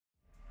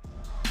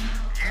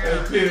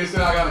Hey, P, they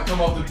said I gotta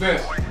come off the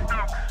bench.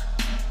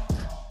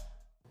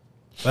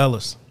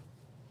 Fellas.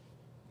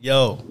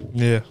 Yo.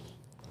 Yeah.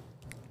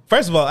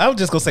 First of all, I was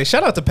just gonna say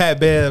shout out to Pat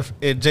Bev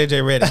and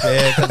JJ Redick,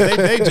 man, because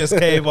they just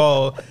came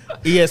on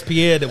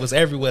ESPN. That was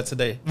everywhere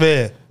today,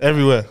 Man,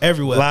 everywhere.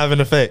 Live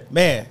in effect.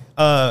 man.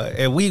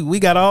 And we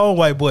got our own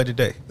white boy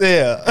today.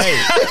 Yeah.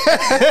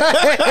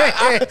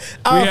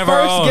 Our have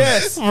our first own.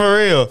 guest, For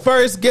real.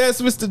 first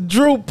guest, Mr.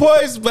 Drew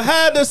Poyce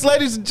behind us,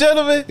 ladies and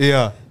gentlemen.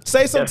 Yeah.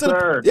 Say something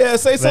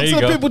Yes, to sir. say something you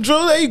to the go. people,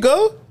 Drew. There you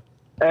go.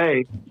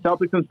 Hey,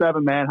 Celtics in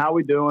 7, man. How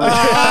we doing? Here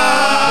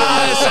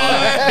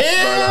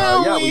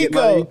we're we getting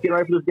go.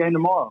 ready for this game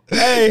tomorrow.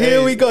 Hey,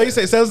 here we go. He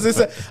said,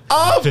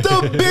 off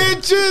the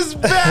bench is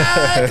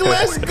back.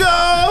 Let's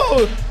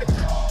go.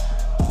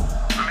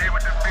 I'm here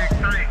with the big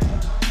three.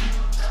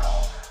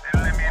 They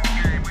let me in the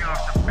game. We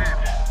off the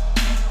bench.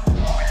 We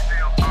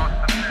still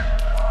awesome.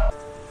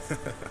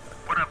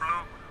 What up,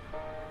 Luke?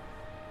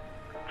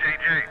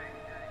 JJ.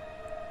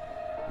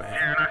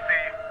 Jaron, I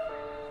see you.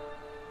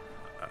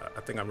 I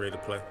think I'm ready to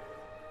play. This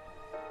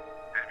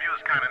view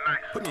is kind of nice.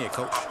 Put me in,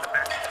 coach.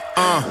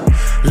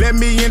 Let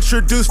me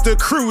introduce the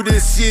crew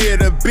this year.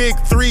 The big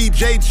three,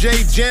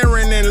 JJ,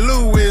 Jaron, and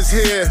Lou is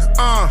here.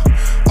 Off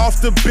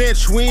the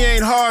bench, we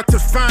ain't hard to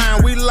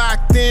find. We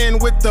locked in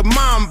with the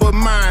Mamba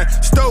mind.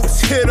 Stokes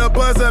hit a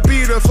buzzer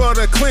beater for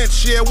the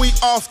clinch. Yeah, we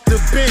off the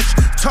bench.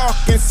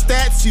 Talking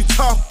stats, you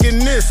talking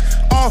this.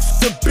 Off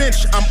the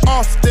bench, I'm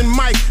often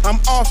Mike. I'm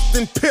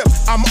often Pip.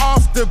 I'm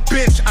off the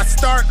bench. I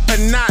start a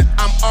knot.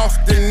 I'm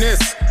often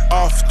this.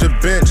 Off the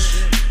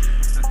bench.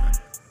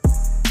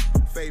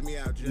 Fade me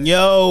out, Jay.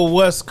 Yo,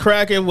 what's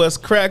cracking? What's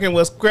cracking?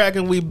 What's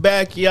cracking? We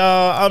back,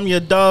 y'all. I'm your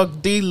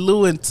dog D.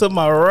 Lou, and to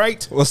my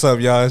right, What's up,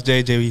 y'all? It's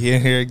JJ. We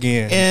in here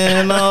again.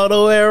 and all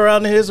the way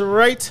around his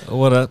right,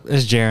 What up?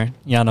 It's Jaron.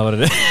 Y'all know what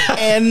it is.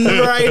 and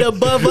right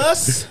above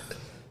us.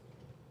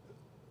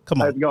 Come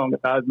How's on. it going,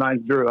 guys?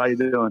 Mine's Drew. How you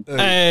doing?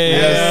 Hey,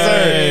 Yes,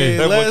 sir. Hey,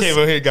 That boy let's- came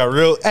over here and got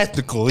real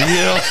ethical.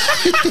 Yeah.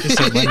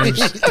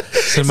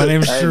 So my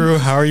name's Drew.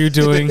 How are you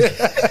doing?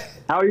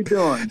 How are you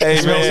doing? Hey,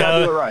 We man.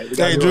 gotta do it right. We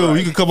gotta Hey, do it Drew, right.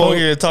 you can come over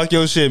here and talk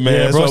your shit, man.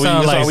 That's bro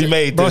why sound we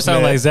made bro this,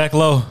 sound man. like Zach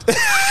Lowe. You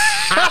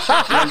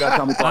ain't gotta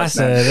tell me I twice,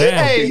 said, man. damn.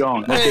 Let's keep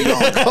going. Let's keep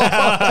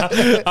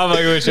going. I'm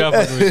fucking with you. I'm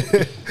fucking with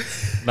you.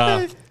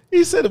 Nah.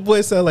 He said the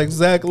boy sound like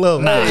Zach Lowe.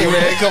 Hey,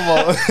 man, come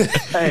on.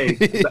 Hey,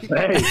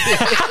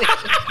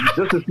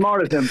 just as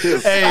smart as him too.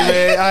 Hey,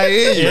 man, I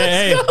hear you.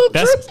 Yeah, hey,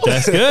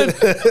 that's good.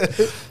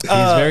 He's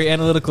very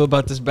analytical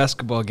about this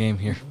basketball game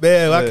here.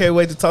 Man, I can't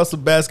wait to talk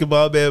some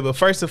basketball, man. But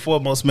first and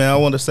foremost, man, I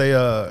want to say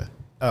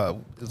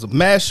there's a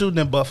mass shooting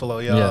in Buffalo,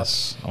 y'all.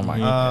 Yes. Oh my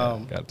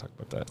God. Gotta talk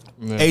about that.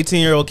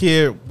 18-year-old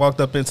kid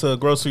walked up into a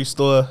grocery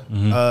store,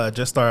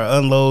 just started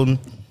unloading.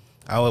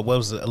 What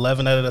was it?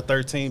 11 out of the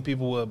 13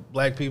 people were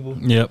black people.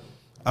 Yep.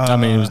 I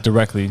mean, it was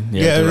directly.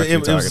 Directly it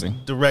was targeting.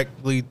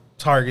 directly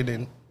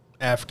targeting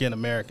African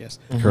Americans.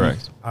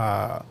 Correct.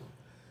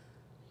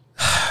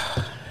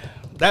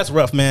 That's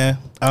rough, man.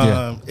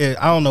 I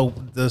don't know.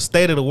 The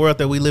state of the world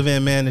that we live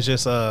in, man, is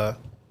just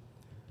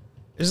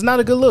it's not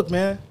a good look,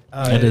 man.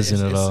 It isn't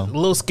at it's all. a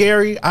little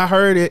scary. I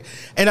heard it,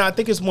 and I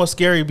think it's more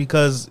scary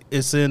because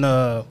it's in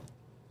a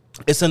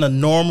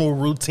normal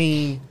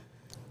routine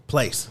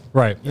place.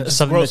 Right. Yeah, just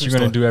Something that grocery you're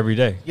going store. to do every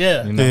day.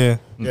 Yeah. You know? Yeah.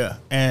 Yeah,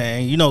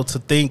 and to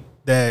think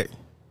that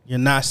you're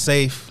not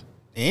safe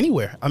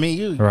anywhere. I mean,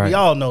 we Right.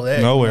 all know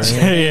that. Nowhere. You know what I'm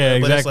saying? Yeah,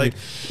 But exactly.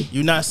 it's like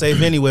you're not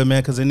safe anywhere,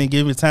 man. Because in any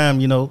given time,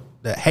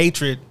 the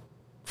hatred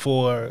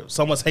for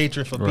someone's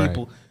hatred for Right.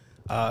 people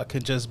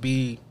can just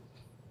be,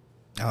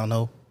 I don't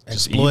know,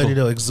 Just exploited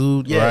evil. or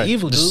exude. Yeah, Right.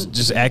 evil, just, dude.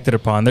 Just acted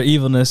upon. Their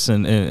evilness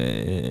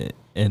and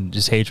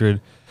just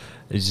hatred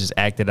is just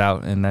acted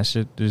out, and that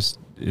shit is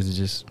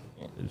just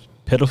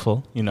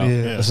pitiful.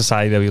 Yeah. The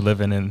society that we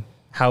live in, and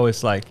how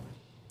it's like,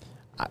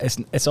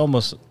 it's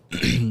almost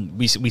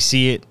we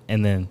see it,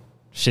 and then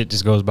shit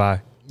just goes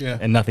by. Yeah.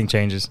 And nothing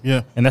changes.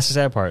 Yeah. And that's the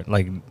sad part.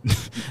 Like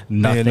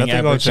nothing nothing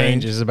ever gonna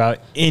change. changes about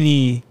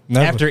any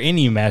Never. after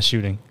any mass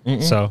shooting.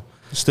 So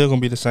It's still going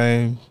to be the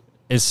same.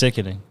 it's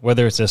sickening.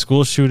 Whether it's a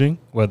school shooting,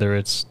 whether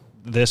it's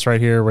this right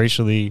here,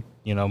 racially,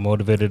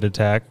 motivated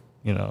attack,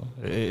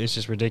 it's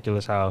just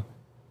ridiculous how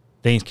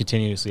things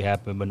continuously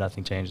happen, but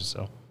nothing changes.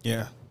 So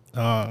Yeah.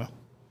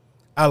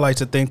 I like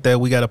to think that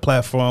we got a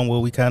platform where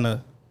we kind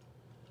of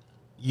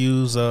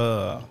use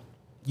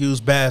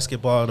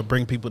basketball to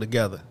bring people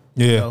together.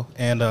 Yeah.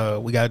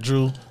 And we got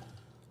Drew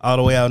all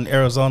the way out in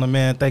Arizona,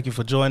 man. Thank you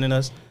for joining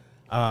us.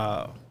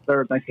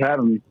 Sir, thanks for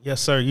having me.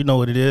 Yes, sir. You know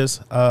what it is.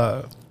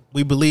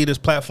 We believe this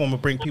platform will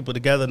bring people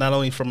together, not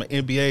only from an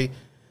NBA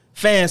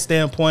fan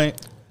standpoint,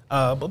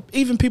 but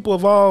even people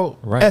of all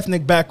Right.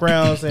 ethnic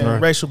backgrounds and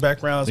Right. racial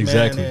backgrounds,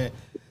 Exactly. man. And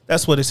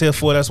that's what it's here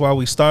for. That's why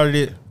we started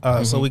it,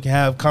 so we can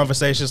have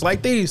conversations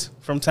like these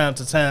from time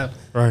to time.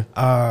 Right.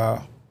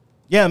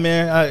 Yeah,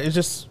 man. It's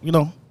just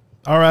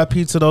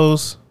R.I.P. to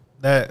those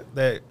that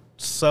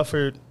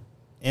suffered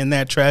in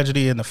that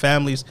tragedy and the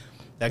families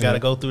that got to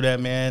go through that,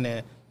 man.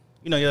 And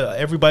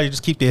everybody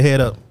just keep their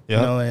head up.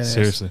 Yeah. And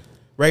seriously.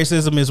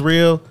 racism is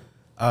real.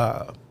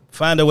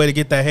 find a way to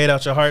get that hate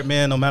out your heart,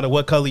 man. No matter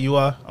what color you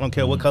are, I don't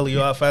care what color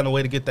you are. Find a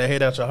way to get that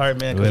hate out your heart,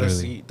 man.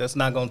 Because that's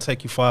not gonna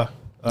take you far.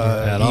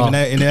 Even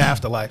in the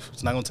afterlife,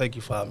 it's not gonna take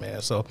you far,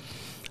 man. So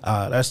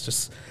that's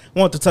just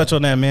want to touch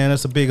on that, man.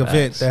 That's a big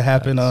event that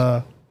happened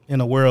in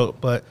the world.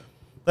 But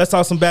let's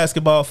talk some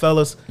basketball,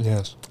 fellas.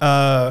 Yes.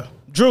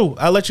 Drew,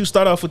 I'll let you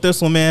start off with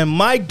this one, man.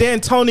 Mike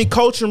D'Antoni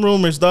coaching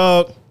rumors,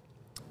 dog.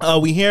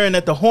 We hearing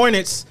that the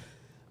Hornets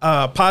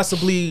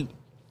possibly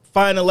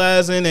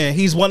finalizing, and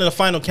he's one of the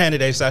final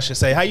candidates, I should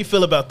say. How you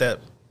feel about that?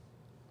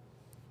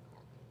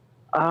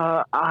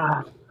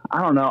 I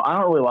don't know.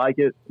 I don't really like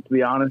it, to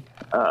be honest.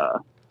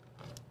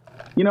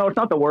 You know, it's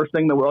not the worst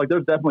thing in the world. Like,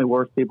 there's definitely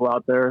worse people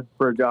out there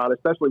for a job,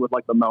 especially with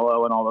like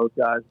LaMelo and all those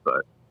guys.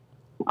 But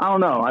I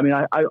don't know. I mean,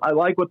 I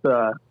like what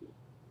the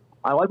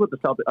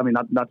Celtics. I mean,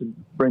 not to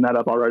bring that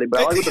up already, but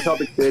I like what the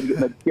Celtics did,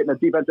 getting a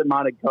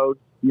defensive-minded coach.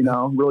 You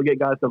know, really get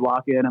guys to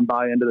lock in and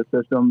buy into the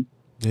system,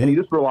 and you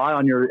just rely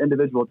on your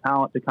individual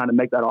talent to kind of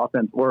make that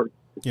offense work.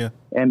 Yeah,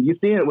 and you've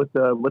seen it with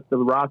the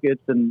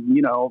Rockets, and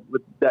you know,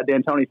 with that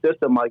D'Antoni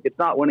system. Like, it's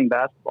not winning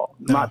basketball,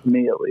 not to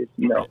me at least.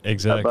 You know,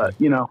 exactly. But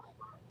you know,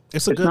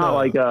 it's not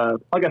like I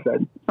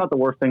said, it's not the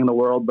worst thing in the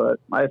world,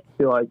 but I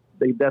feel like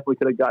they definitely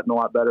could have gotten a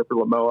lot better for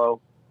LaMelo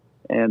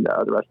and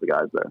the rest of the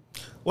guys there.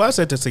 Well, I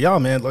said this to y'all,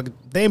 man. Look,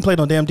 they ain't played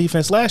no damn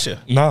defense last year.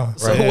 No.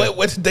 So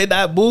they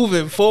not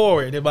moving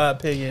forward, in my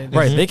opinion.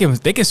 Right, they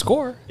can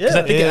score. Yeah,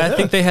 I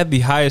think they had the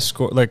highest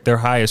score, like their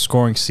highest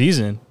scoring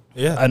season.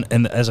 Yeah,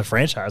 and as a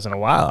franchise in a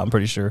while, I'm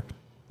pretty sure,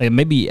 like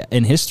maybe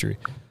in history.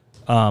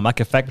 I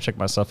could fact check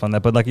myself on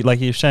that, but like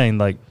you're saying,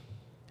 like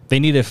they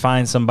need to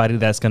find somebody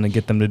that's going to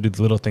get them to do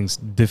the little things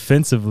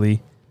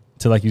defensively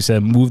to, like you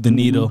said, move the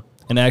needle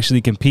and actually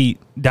compete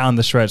down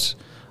the stretch.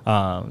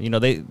 You know,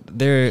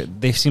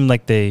 they seem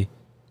like they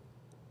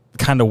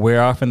kind of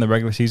wear off in the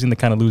regular season. They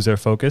kind of lose their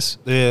focus.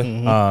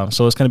 Yeah.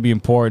 So it's going to be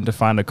important to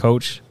find a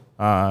coach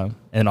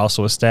and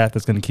also a staff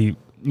that's going to keep,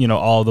 you know,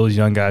 all those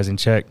young guys in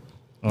check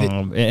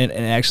and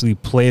actually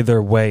play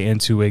their way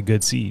into a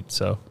good seed.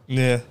 So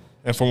yeah.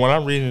 And from what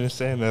I'm reading, it's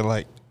saying that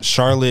like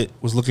Charlotte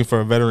was looking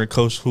for a veteran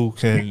coach who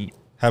can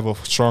have a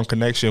strong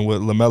connection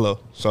with LaMelo.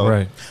 So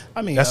right.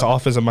 I mean, that's an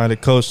offensive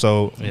minded coach.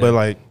 So, but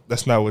like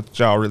that's not what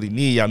y'all really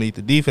need. Y'all need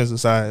the defensive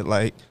side.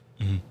 Like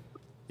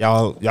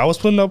y'all was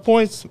putting up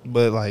points,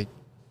 but like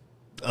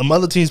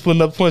other teams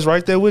putting up points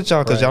right there with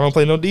y'all because y'all don't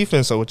play no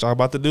defense. So what y'all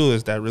about to do,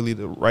 is that really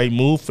the right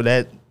move for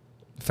that?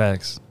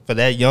 Facts for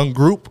that young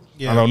group?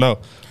 Yeah. I don't know.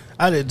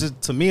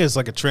 To me, it's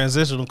like a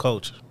transitional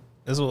coach.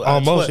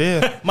 Almost,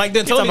 yeah. Mike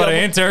D'Antoni about an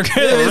intern.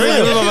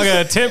 Like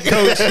a temp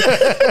coach.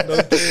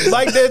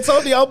 Mike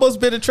D'Antoni almost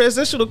been a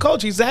transitional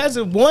coach. He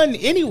hasn't won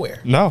anywhere.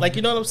 No, like,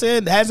 you know what I'm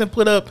saying? Hasn't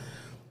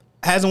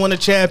won a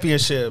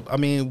championship. I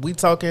mean, we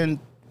talking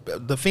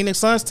the Phoenix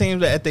Suns team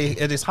that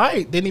at its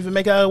height didn't even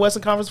make it out of the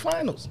Western Conference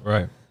Finals.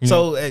 Right.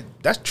 So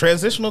that's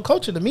transitional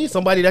coaching to me.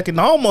 Somebody that can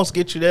almost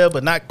get you there,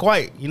 but not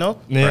quite. You know.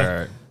 Yeah.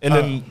 Right. And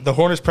then the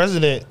Hornets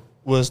president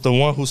was the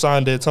one who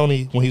signed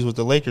D'Antoni when he was with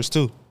the Lakers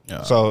too.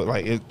 Yeah. So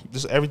like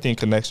just everything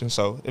connection.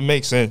 So it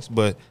makes sense,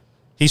 but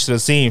he should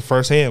have seen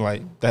firsthand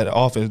like that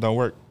offense don't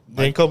work.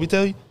 Didn't Kobe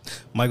tell you?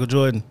 Michael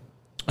Jordan,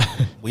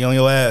 we on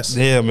your ass.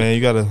 Yeah, man,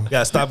 you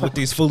gotta stop with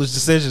these foolish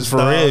decisions. For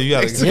real, you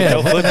gotta get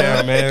your foot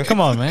down, man.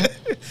 Come on, man.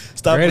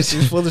 Stop with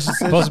these foolish decisions.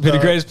 Supposed to be the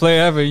greatest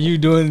player ever. You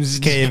doing this?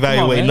 Can't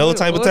evaluate no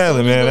type of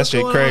talent, man. That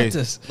shit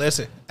crazy.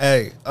 Listen,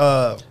 hey,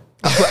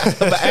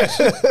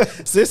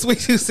 since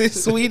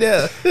we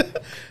there.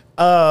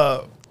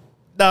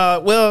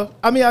 Well,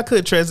 I mean, I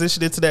could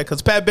transition into that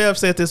because Pat Bev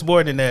said this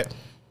morning that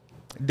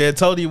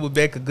D'Antoni would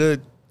make a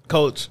good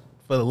coach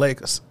for the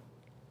Lakers.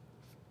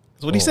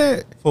 That's what he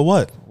said. For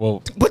what?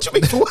 Well, what you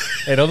mean for what?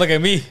 Hey, don't look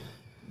at me.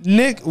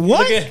 Nick,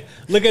 what?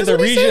 Look at the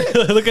region.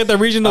 Look at the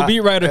regional beat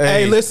writer.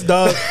 Hey, listen,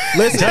 dog.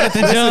 Listen,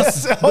 Jonathan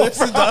Johnson.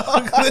 Listen,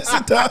 dog.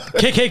 Listen, dog.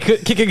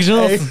 KK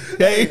Johnson.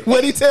 Hey,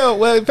 what he tell?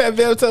 Well, Pat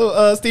Bev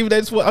told Stephen A.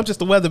 I'm just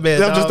the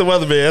weatherman. I'm just the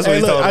weatherman. That's what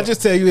he told him. I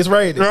just tell you it's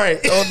raining.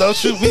 Right. Don't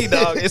shoot me,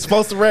 dog. It's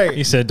supposed to rain.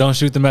 He said, "Don't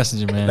shoot the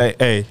messenger, man."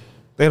 Hey.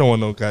 They don't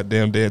want no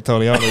goddamn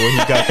D'Antoni. I don't know where he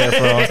got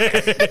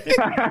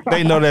that from.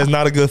 They know that's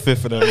not a good fit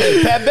for them.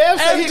 Hey, Pat Bev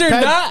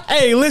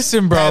hey,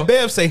 listen, bro. Pat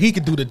Bev say he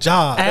could do the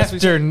job.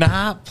 After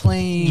not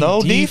playing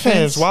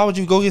defense. Why would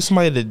you go get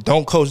somebody that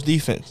don't coach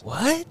defense?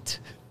 What?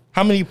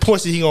 How many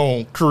points is he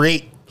going to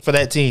create for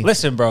that team?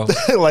 Listen, bro.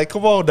 Like,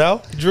 come on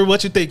now. Drew,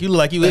 what you think? You look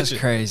like you That's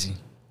itching. crazy.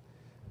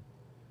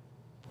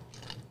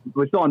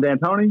 We're still on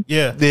D'Antoni?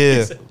 Yeah.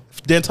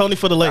 D'Antoni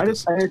for the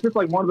Lakers. It's just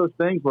like one of those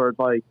things where it's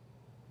like,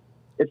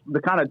 it's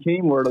the kind of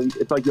team where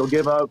it's like you'll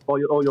give up,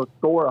 you'll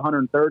score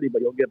 130,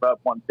 but you'll give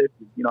up 150.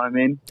 You know what I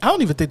mean? I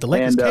don't even think the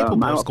Lakers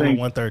capable of scoring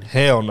 130.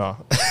 Hell no.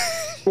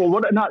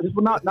 Well, not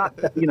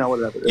you know,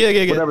 whatever.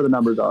 Yeah. Whatever the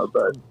numbers are,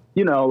 but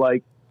you know,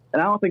 like,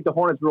 and I don't think the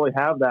Hornets really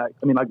have that.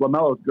 I mean, like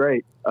LaMelo's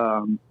great,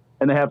 and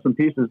they have some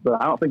pieces,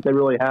 but I don't think they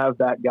really have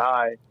that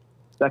guy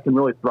that can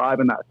really thrive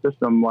in that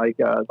system like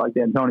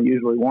D'Antoni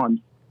usually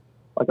wants,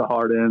 like a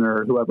Harden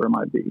or whoever it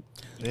might be.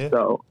 Yeah.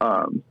 So.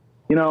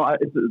 You know,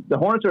 the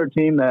Hornets are a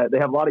team that they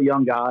have a lot of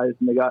young guys,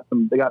 and they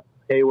got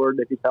Hayward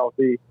if he's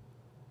healthy.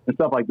 and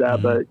stuff like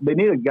that. But they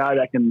need a guy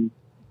that can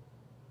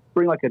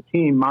bring like a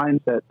team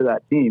mindset to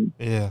that team,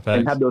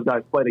 and have those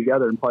guys play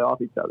together and play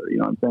off each other. You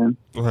know what I'm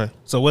saying? Right.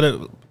 So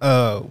what?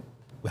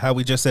 How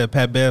we just said,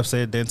 Pat Bev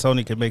said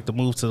D'Antoni can make the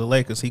move to the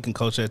Lakers. He can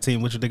coach that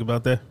team. What you think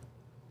about that?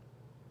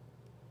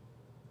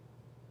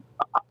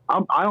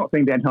 I don't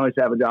think D'Antoni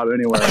should have a job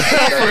anywhere.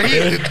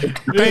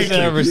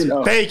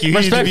 Thank you.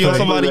 He should be on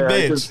somebody's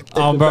bench.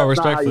 Bro,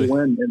 respectfully.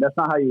 That's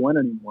not how you win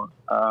anymore.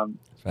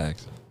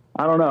 Facts.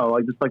 I don't know.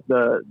 Like, just like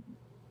the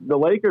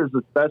Lakers,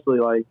 especially,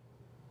 like,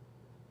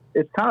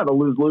 it's kind of a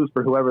lose-lose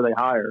for whoever they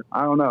hire.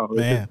 I don't know.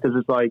 Because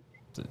it's like,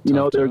 you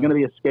know, they're going to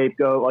be a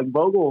scapegoat. Like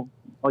Vogel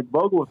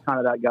is kind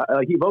of that guy.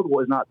 Like, Vogel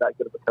is not that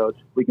good of a coach.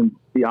 We can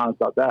be honest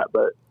about that.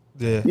 But,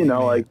 you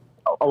know, like,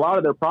 a lot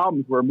of their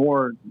problems were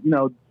more, you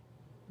know,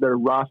 their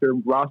roster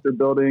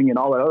building and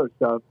all that other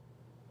stuff.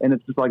 And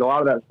it's just like a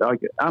lot of that stuff.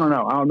 Like, I don't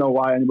know. I don't know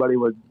why anybody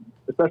would,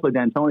 especially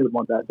D'Antoni, would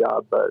want that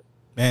job. But,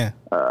 man,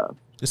 I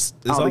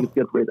don't think it's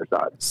good for either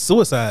side.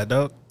 Suicide,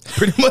 dog.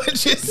 Pretty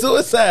much it's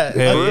suicide. For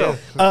real.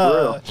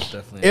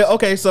 Definitely.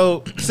 Okay,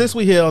 so since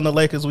we here on the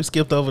Lakers, we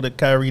skipped over the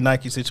Kyrie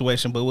Nike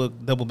situation, but we'll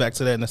double back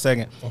to that in a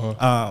second.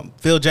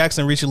 Phil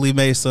Jackson recently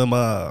made some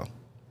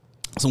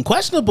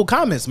questionable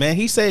comments, man.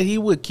 He said he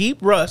would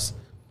keep Russ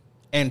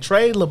and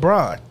trade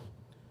LeBron.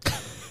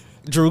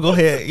 Drew, go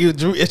ahead.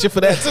 Drew itching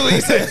for that too,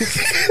 he said.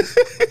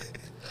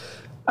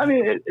 I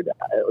mean,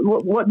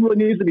 what really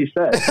needs to be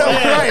said?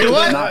 Right,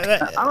 what?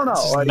 I don't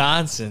know. Like,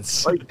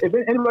 nonsense. Like, if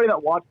anybody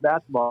that watched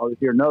basketball this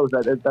year knows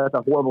that that's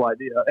a horrible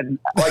idea. And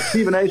like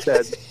Stephen A.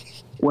 said,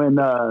 when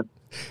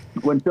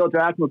Phil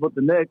Jackson was with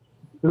the Knicks,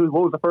 what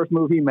was the first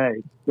move he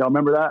made? Y'all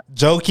remember that?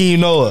 Joakim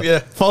Noah.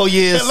 4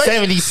 years,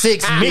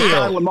 76 He mil.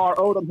 signed Lamar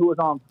Odom, who was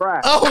on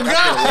crack. Oh,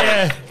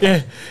 God.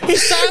 Yeah. He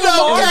signed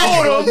Lamar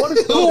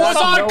Odom, who was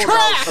on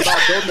crack. About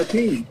building a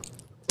team.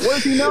 What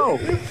does he know?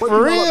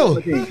 For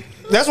real.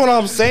 That's what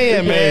I'm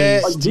saying,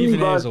 man. Like,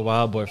 Stephen A is a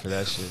wild boy for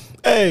that shit.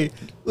 Hey,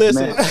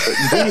 listen. He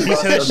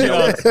said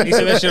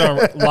that shit on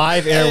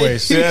live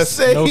airways. He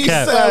said no he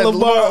cap. signed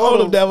Lamar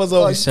Odom that was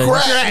on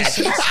crack.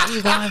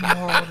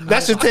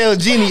 That should tell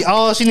Jeannie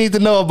all she needs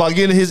to know about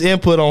getting his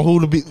input on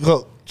who to be.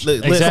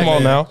 Exactly. Come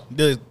on now.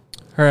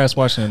 Her ass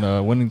watching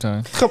Winning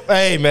Time.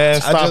 Hey, man,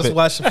 stop I just it.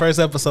 watched the first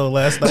episode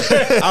last night.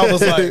 I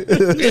was like,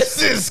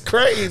 this is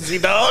crazy,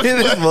 dog.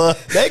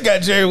 They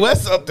got Jerry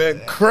West up there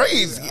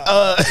crazy.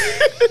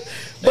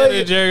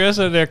 But Jerry West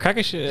up there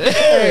cracking shit.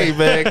 Hey,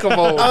 man, come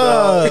on.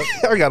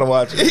 I got to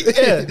watch it.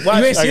 Yeah,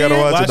 I got to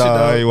watch it.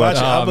 I ain't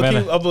watching I'm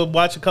going to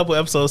watch a couple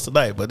episodes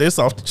tonight, but it's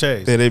off the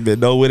chain. There ain't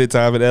been no winning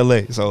time in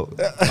L.A., so.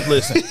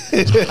 Listen.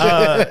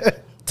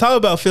 Talk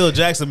about Phil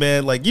Jackson,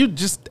 man. Like, you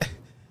just...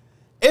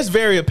 It's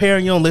very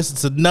apparent you don't listen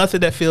to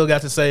nothing that Phil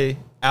got to say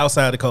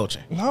outside of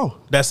coaching. No.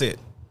 That's it.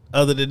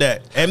 Other than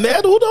that. And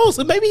man, who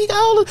knows? Maybe he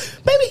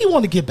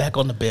want to get back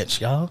on the bench,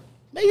 y'all.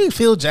 Maybe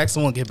Phil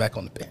Jackson want to get back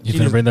on the bench. You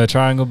finna bring that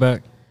triangle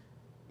back?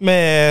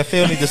 Man,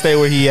 Phil need to stay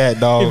where he at,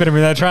 dog. You finna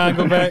bring that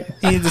triangle back?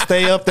 He needs to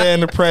stay up there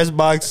in the press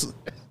box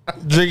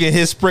drinking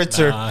his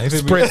spritzer.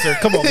 Spritzer.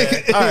 Come on, man.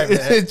 All right,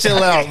 man.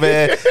 Chill out,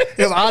 man.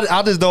 Because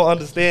I just don't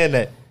understand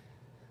that.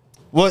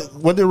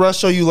 What did Russ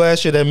show you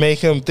last year that made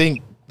him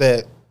think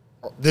that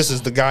this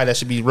is the guy that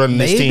should be running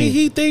this team? Maybe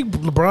he think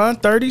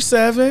LeBron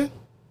 37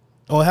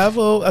 or have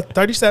a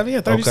 37,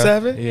 yeah,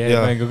 37. Okay.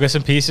 Yeah, man, go get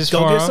some pieces for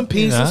him. Go get some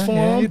pieces for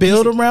him.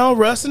 Build around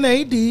Russ and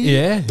AD.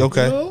 Yeah.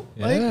 Okay. You know?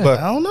 Like,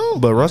 I don't know.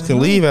 But Russ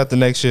can leave after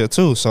next year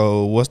too.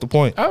 So what's the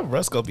point?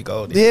 Russ gonna be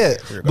gold. Yeah,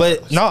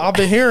 but no, I've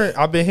been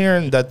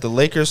hearing that the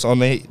Lakers on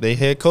they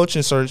head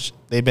coaching search,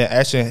 they've been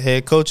asking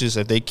head coaches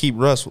if they keep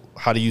Russ,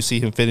 how do you see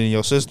him fitting in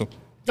your system?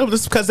 No,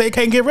 this is because they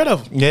can't get rid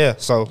of him. Yeah,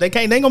 so they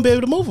ain't gonna be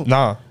able to move him.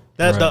 Nah.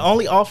 That's the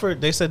only offer.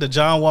 They said the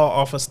John Wall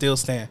offer still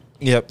stand.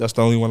 Yep, that's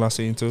the only one I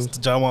seen too. The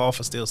John Wall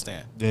offer still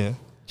stand. Yeah.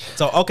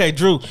 So okay,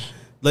 Drew,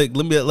 let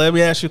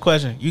me ask you a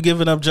question. You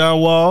giving up John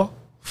Wall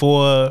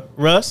for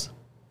Russ?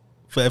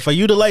 For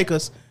you, the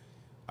Lakers,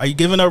 are you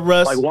giving up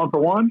Russ? Like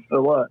 1-for-1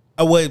 or what?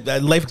 Oh wait,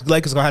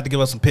 Lakers gonna have to give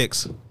us some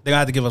picks. They're gonna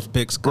have to give us some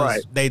picks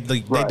because they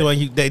doing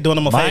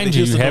them a favor. Mind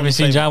you, haven't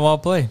seen John Wall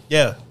play.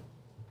 Yeah.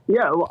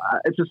 Yeah, well,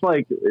 it's just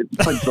like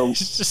like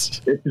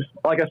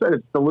I said,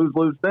 it's the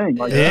lose-lose thing.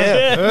 Like,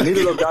 neither of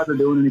those guys are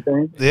doing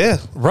anything. Yeah,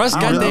 Russ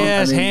got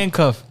their ass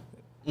handcuffed.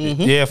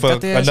 Mm-hmm. Yeah, for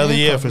another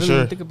year for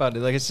sure. Think about it,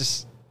 like it's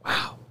just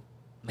wow,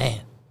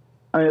 man.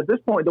 I mean, at this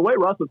point, the way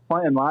Russ was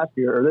playing last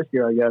year or this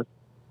year, I guess.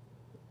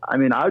 I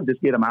mean, I would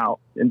just get him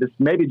out and just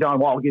maybe John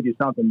Wall will give you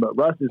something, but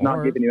Russ is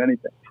not giving you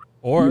anything.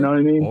 Or you know what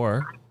I mean?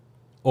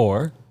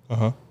 Or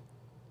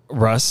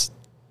Russ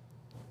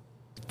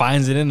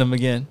finds it in him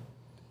again.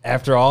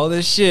 After all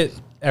this shit,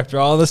 after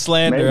all the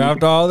slander,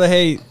 after all the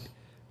hate,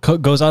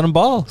 goes out and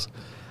balls.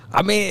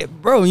 I mean,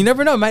 bro, you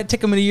never know. It might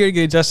take him a year to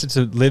get adjusted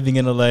to living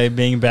in LA,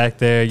 being back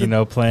there, you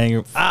know,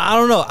 playing. I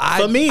don't know.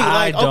 For me,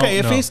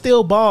 if he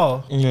still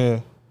ball,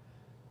 yeah,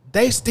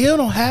 they still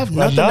don't have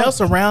nothing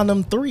else around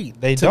them three.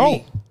 They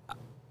don't.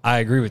 I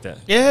agree with that.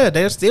 Yeah,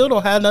 they still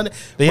don't have nothing.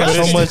 They have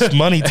so much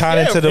money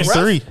tied into them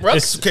three.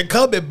 Russ can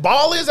come and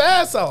ball his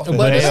ass off, but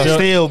They it's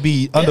still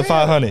be under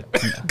 500.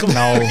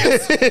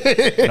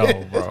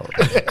 No, bro.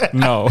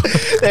 No.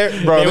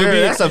 Bro, It would be-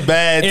 that's a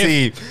bad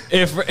team.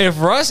 If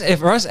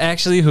Russ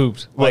actually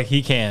hooped like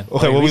he can.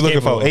 Okay, like what we he's looking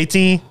capable. for?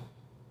 18?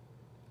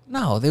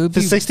 No, they would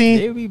be 16?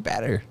 They would be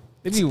better.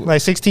 They'd be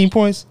Like 16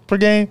 points per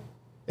game?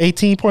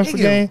 18 points per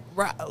game?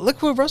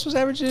 Look what Russ was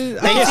averaging. He's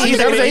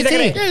averaging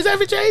 18. Yeah, he's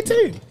averaging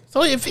 18.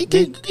 So if he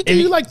can get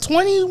you like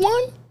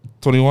 21,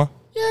 21?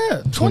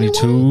 yeah,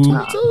 22.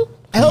 22.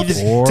 He just,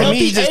 to me,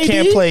 he just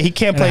can't play. He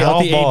can't play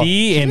off healthy ball. AD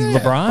and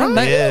LeBron.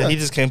 That- Yeah, he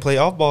just can't play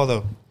off ball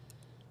though.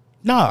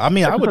 No, I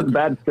mean I That's a would.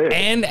 bad fit.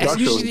 And as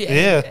structurally. usually,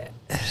 Yeah,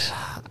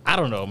 I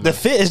don't know. Man. the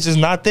fit is just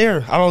not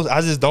there.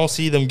 I just don't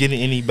see them getting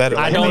any better.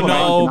 I Like, don't Maybe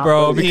know, not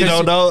bro. really. Because You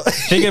don't know.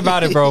 think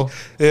about it, bro.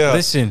 Yeah.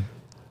 Listen,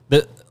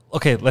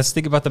 okay, let's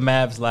think about the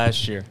Mavs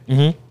last year.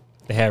 Mhm.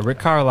 They had Rick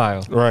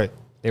Carlisle. Right.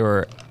 They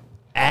were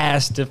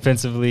ass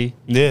defensively.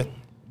 Yeah.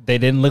 They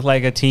didn't look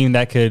like a team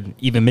that could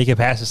even make it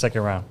past the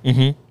second round.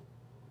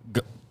 Mm-hmm.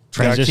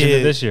 Transition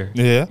to this year.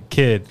 Yeah.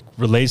 Kid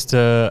relates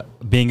to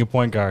being a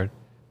point guard.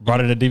 Brought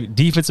in a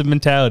defensive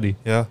mentality.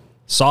 Yeah.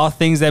 Saw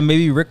things that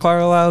maybe Rick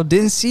Carlisle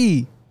didn't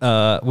see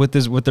with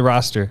the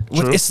roster.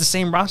 True. It's the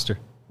same roster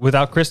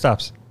without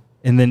Kristaps,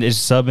 and then it's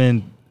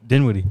subbing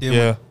Dinwiddie.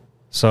 Yeah.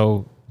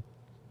 So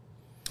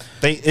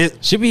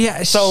It should be.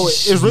 so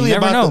it's really you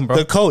never about know, bro.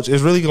 the coach.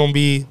 It's really gonna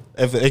be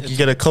if they can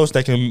get a coach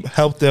that can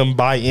help them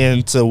buy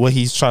into what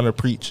he's trying to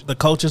preach. The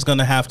coach is going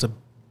to have to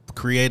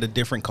create a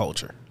different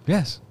culture.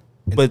 Yes.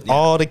 But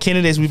all the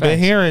candidates we've been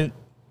Facts. hearing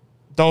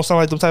don't sound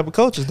like them type of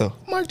coaches though.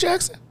 Mark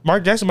Jackson.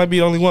 Mark Jackson might be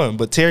the only one,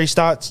 but Terry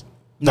Stotts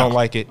don't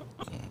like it.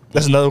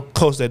 That's another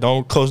coach that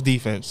don't coach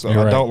defense, so You're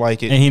I right. don't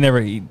like it. And he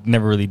never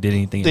really did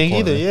anything. Thing in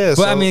either, Portland. yeah,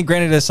 But I so- mean,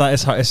 granted,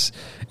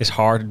 it's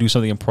hard to do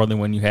something in Portland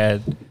when you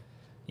had,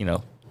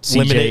 CJ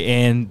Limited-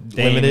 and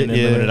Dame limited, and then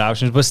yeah. limited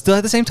options. But still,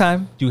 at the same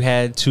time, you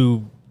had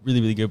two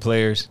really really good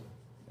players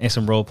and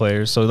some role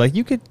players. So like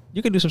you could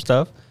do some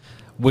stuff,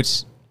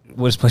 which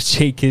was what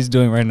Jay Kidd's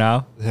doing right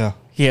now. Yeah.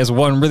 He has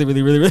one really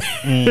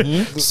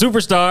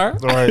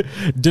superstar, Right.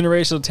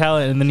 generational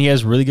talent, and then he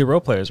has really good role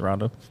players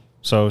around him.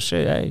 So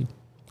shit, hey,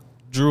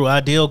 Drew,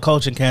 ideal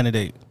coaching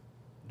candidate.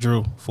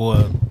 Drew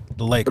for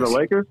the Lakers. For the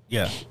Lakers,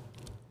 Yeah.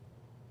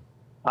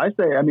 I'd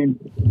say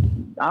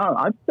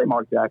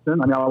Mark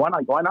Jackson. I mean, why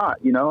not? Why not?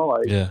 You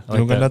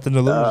don't got nothing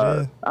to lose.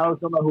 I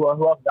don't know who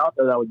else is out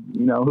there that would,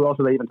 who else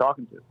are they even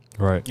talking to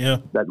right? Yeah.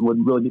 that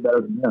would really be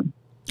better than him?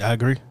 I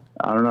agree.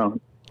 I don't know.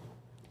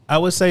 I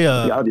would say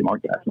It's got to be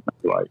Mark Jackson. I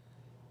feel like.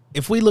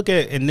 if we look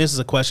at, and this is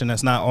a question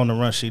that's not on the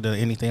run sheet or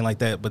anything like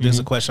that, but this is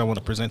a question I want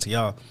to present to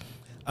y'all.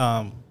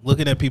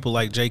 Looking at people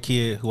like J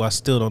Kidd, who I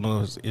still don't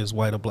know is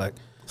white or black.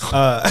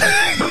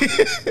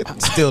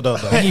 Still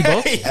don't know. He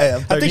both? Yeah,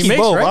 I think He he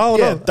makes, both. right? I don't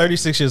yeah, know.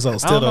 36 years old.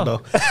 Still I don't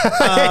don't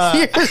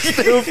know.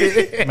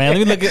 Stupid. Man, let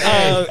me look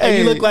at.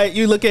 And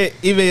you look at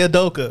Ime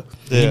Udoka.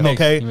 Yeah.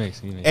 Okay. He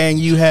makes. And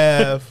you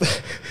have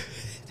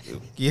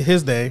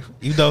his name,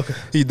 Udoka.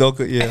 He don't.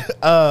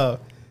 Yeah.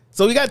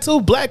 So we got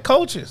two black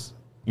coaches.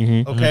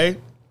 Mm-hmm. Okay.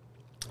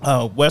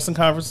 Western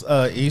Conference,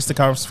 Eastern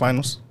Conference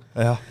Finals.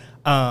 Yeah.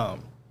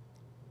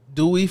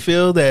 Do we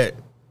feel that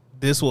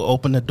this will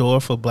open the door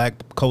for black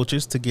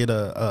coaches to get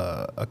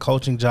a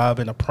coaching job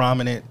in a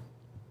prominent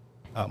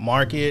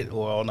market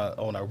or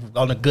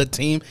on a good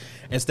team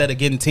instead of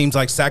getting teams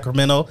like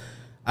Sacramento,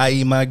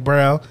 i.e. Mike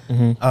Brown?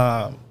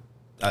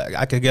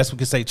 I could guess we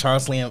could say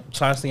Chauncey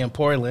and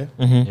Portland.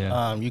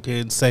 Yeah. You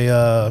could say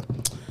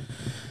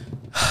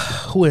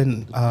who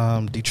in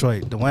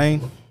Detroit?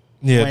 Dwayne.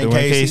 Yeah. Dwayne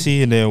Dwayne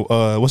Casey, and then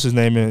what's his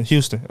name in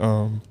Houston?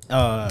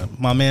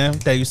 My man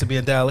that used to be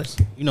in Dallas.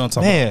 You know what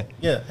I'm talking Man. about?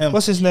 Yeah, him.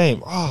 What's his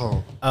name?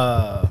 Oh,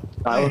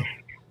 Tyler,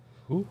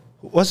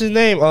 what's his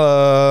name?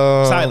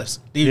 Silas.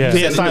 Yeah.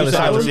 Yeah, Silas.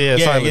 Yeah,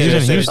 Silas. He's in Yeah,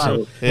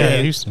 Houston.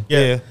 Yeah. Houston.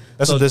 Yeah.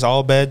 That's So- just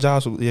all bad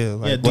jobs. Yeah.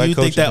 Like Yeah, do black you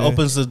think coaches, that man.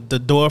 opens the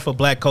door for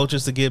black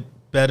coaches to get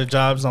better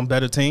jobs on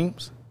better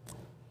teams?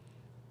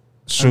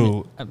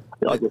 Shoot. I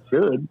feel like it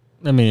should.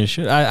 I mean, it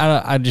should.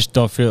 I just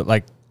don't feel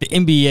like the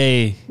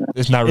NBA.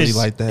 It's not really is-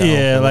 like that. I don't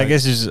Yeah, feel like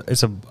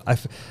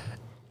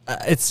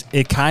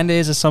it kind of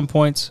is at some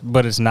points,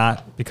 but it's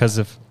not because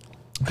of.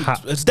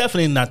 It's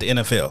definitely not the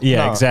NFL.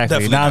 Yeah, No, exactly.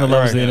 definitely Not on the not.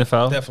 levels of Right. the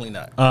NFL. Definitely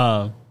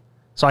not.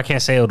 So I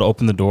can't say it'll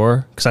open the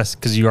door because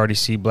you already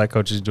see black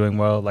coaches doing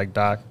well, like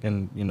Doc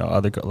and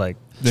other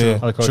Yeah,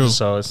 other coaches. true.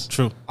 So it's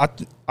True.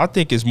 I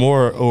think it's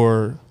more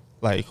or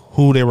like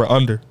who they were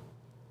under.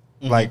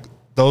 Like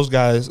those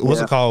guys, what's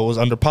Yeah. it called? Was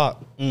under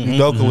Pop.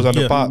 Udoka was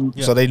under Yeah. Pop,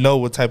 Yeah. so they know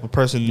what type of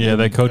person. Yeah,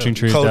 that coaching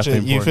tree is definitely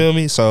You important. feel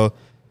me? So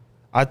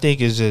I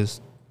think it's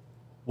just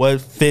what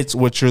fits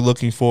what you're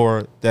looking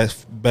for that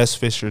best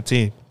fits your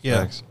team.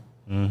 Yeah.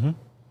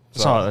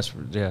 That's all.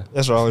 Yeah.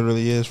 That's all it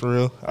really is for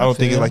real. I don't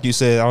think feel it's like you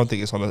said. I don't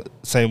think it's on the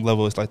same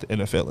level as like the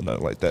NFL or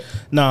nothing like that.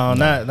 No,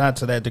 not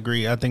to that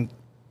degree. I think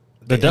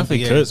There the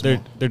definitely NBA could. is There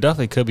more-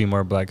 definitely could be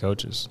more black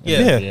coaches.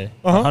 Yeah. Yeah.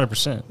 Uh-huh.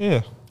 100%.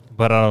 Yeah,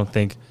 But I don't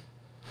think.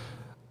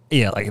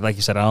 Yeah, like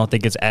you said, I don't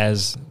think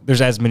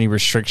there's as many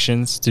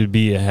restrictions to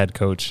be a head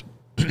coach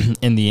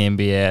in the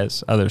NBA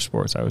as other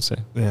sports, I would say.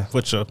 Yeah.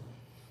 For sure.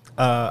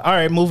 All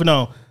right, moving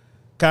on.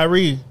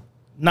 Kyrie,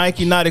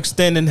 Nike not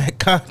extending that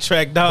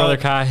contract, dog. Brother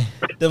Kai.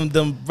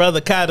 Them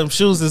brother Kai, them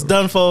shoes is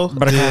done for.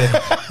 Brother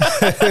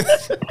Kai.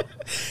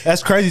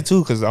 That's crazy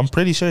too, because I'm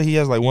pretty sure he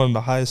has like one of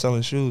the highest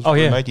selling shoes. Oh, for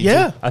yeah. Nike.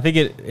 Yeah. too. I think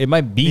it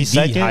might be the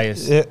Second?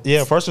 highest.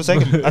 Yeah, first or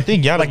second. I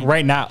think Giannis. Like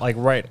right now,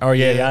 Oh,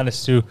 yeah,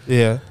 Giannis too.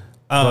 Yeah.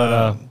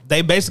 But,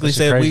 They basically this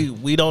is said crazy.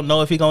 we don't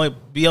know if he's going to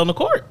be on the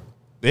court.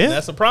 Yeah.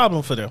 That's a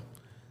problem for them.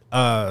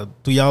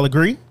 Do y'all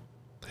agree?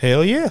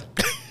 Hell yeah.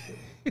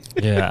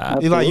 Yeah.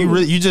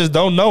 You just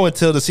don't know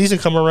until the season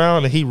come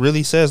around and he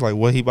really says like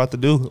what he about to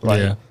do. Like,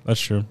 Yeah, that's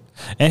true.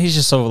 And he's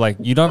just so like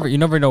you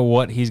never know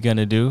what he's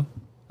gonna do.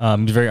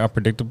 He's very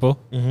unpredictable,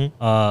 and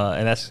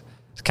that's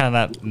it's kind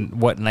of not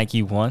what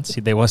Nike wants.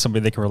 They want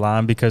somebody they can rely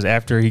on because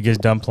after he gets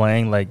done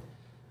playing, like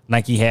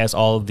Nike has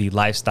all of the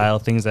lifestyle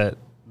things that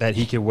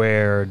he could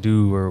wear or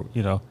do or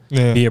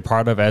be a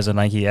part of as a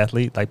Nike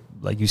athlete. Like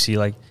you see,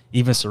 like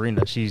even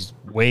Serena, she's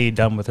way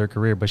done with her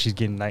career, but she's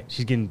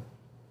getting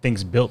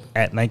things built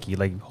at Nike,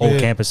 like whole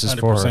campuses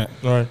for her.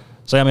 Right.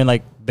 So I mean,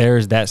 like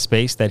there's that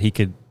space that he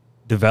could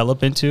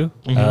develop into,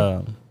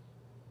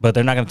 but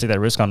they're not going to take that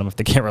risk on him if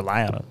they can't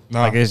rely on him.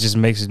 No. Like it just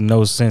makes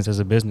no sense as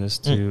a business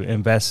to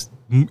invest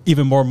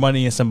even more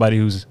money in somebody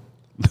who's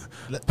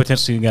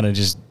potentially going to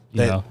just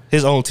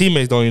his own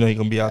teammates don't even know he's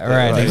gonna be out there.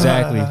 Right, Like,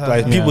 exactly.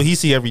 Like people he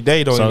see every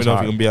day don't So even it's know if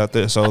hard. he's gonna be out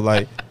there. So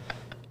like,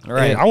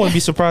 Right. I wouldn't be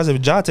surprised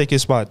if Ja take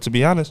his spot. To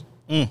be honest.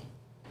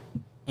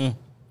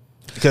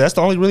 Because that's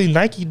the only really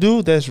Nike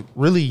dude that's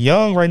really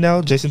young right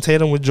now. Jason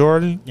Tatum with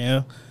Jordan.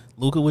 Yeah.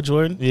 Luka with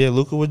Jordan. Yeah,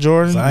 Luka with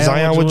Jordan.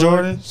 Zion with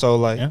Jordan. So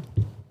like, Yeah.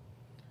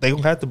 they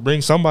gonna have to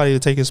bring somebody to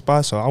take his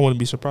spot. So I wouldn't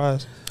be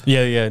surprised.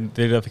 Yeah.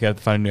 They definitely have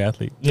to find a new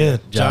athlete. Yeah,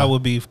 Ja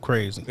would be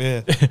crazy.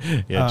 yeah.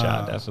 Yeah,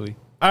 John definitely.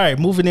 All right,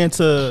 moving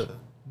into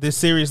this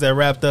series that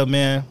wrapped up,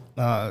 man,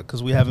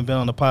 because we haven't been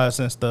on the pod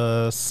since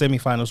the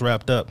semifinals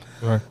wrapped up.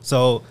 Right.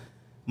 So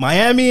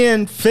Miami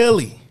and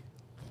Philly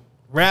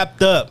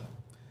wrapped up.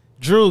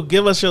 Drew,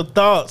 give us your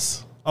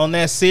thoughts on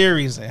that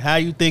series and how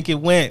you think it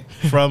went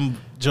from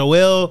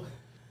Joel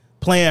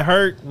playing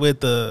hurt with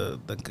the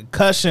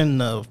concussion,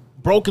 the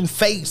broken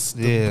face,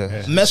 the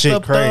Yeah. messed Shit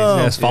up crazy. thumb.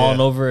 That's falling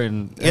over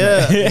and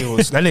Yeah.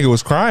 That nigga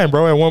was crying,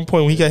 bro. At one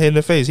point when he got hit in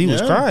the face, he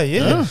was Yeah. crying.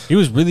 Yeah. he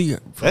was really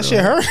That shit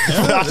hurt.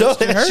 I know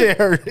that shit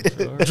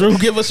hurt. Drew,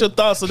 give us your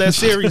thoughts on that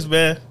series,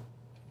 man.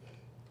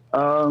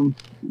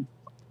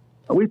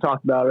 We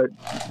talked about it,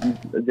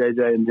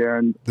 JJ and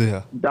Jaron.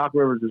 Yeah. Doc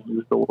Rivers is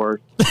just the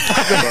worst.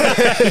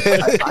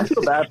 I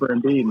feel bad for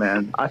Embiid,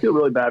 man. I feel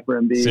really bad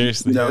for Embiid.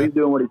 Seriously, he's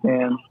doing what he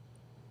can,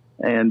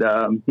 and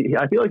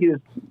I feel like he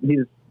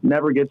just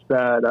never gets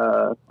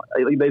that.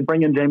 They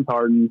bring in James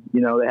Harden.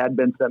 They had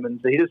Ben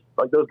Simmons. He just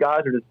like those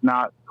guys are just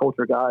not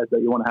culture guys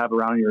that you want to have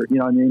around your. You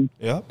know what I mean?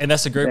 Yeah. And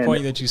that's a great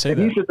point that you say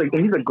that.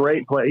 He's a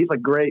great player. He's a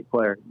great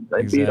player.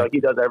 Exactly. He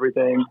does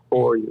everything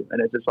for you, and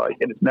it's just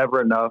and it's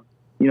never enough.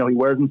 He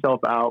wears himself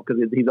out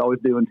because he's always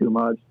doing too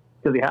much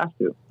because he has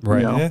to.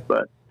 Right. Yeah.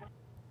 But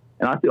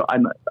I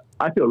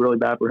feel really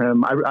bad for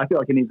him. I feel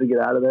like he needs to get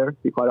out of there. To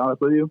be quite honest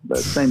with you, but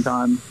at the same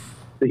time,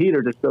 the Heat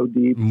are just so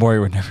deep. Morey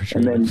would never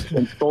trade And him.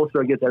 then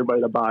Spoelstra gets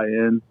everybody to buy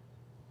in,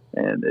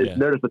 and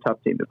they're just a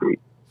tough team to beat.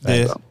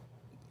 Yeah. So.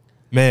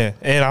 Man,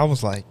 and I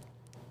was like,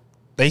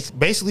 they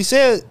basically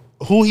said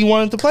who he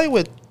wanted to play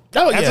with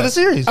after the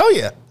series. Oh,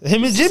 yeah.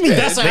 Him and Jimmy.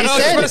 That's what I was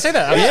just going to say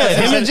that. Yeah,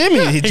 him and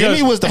Jimmy.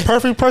 Jimmy was the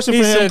perfect person for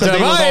He him said, because they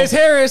Tobias was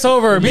Harris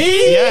over me.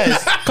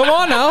 Yes. Come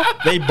on now.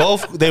 they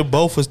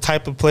both was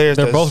type of players.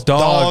 They're that's both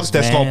dogs,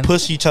 that's man. gonna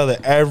push each other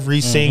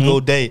every single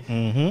day.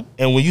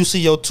 And when you see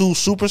your two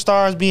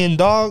superstars being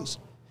dogs,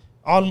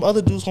 all them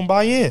other dudes gonna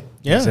buy in.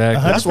 Yeah.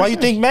 Exactly. That's why you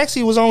think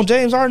Maxey was on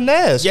James Harden's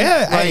ass.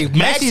 Yeah. Like, Hey,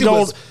 Maxey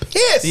was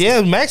pissed.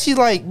 Yeah, Maxey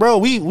like, bro,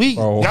 we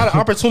got an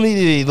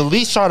opportunity to at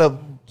least try to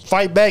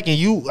fight back, and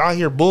you out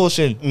here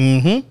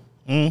bullshitting.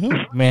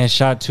 Man,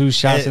 shot 2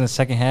 shots in the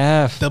second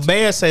half. The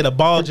man say the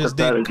ball just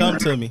didn't come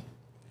to me.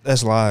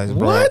 That's lies,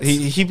 bro. What?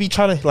 He be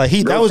trying to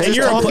that was just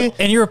you're a talking.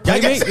 And you're a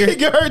playmaker.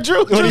 You heard Drew?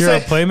 You're Drew a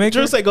playmaker?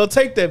 Drew say, go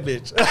take that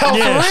bitch.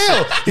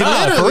 Yes. He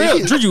Nah, for literally-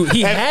 real. Drew,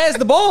 he has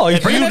the ball. He's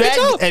bringing that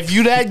bitch up. If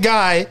you that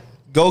guy,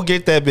 go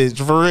get that bitch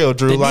for real,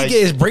 Drew. The Like, nigga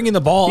is bringing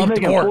the ball He's up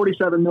the making court.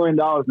 $47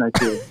 million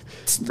next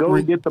year.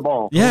 Go get the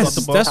ball. Yes,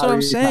 Go get the that's ball. what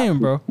I'm saying,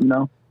 bro.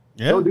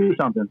 Go do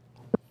something.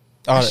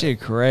 That shit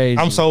crazy.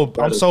 I'm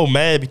so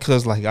mad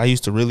because like I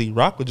used to really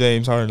rock with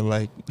James Harden.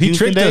 Like He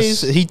Houston tricked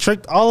us. He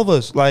tricked all of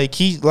us. Like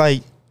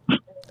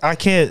I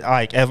can't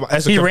like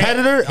as a He ran-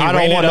 competitor. he I ran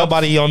don't it want up.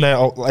 nobody on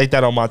that like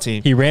that on my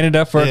team. He ran it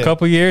up for Yeah. a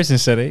couple years and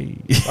said, "Hey,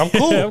 I'm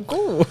cool. I'm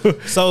cool."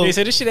 So he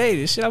said, "This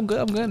shit, I'm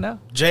good now."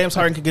 James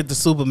Harden could get the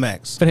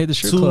Supermax. Finna hit the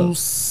strip club.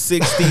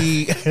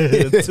 260.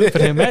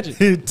 Finna Magic.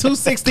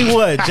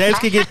 261. James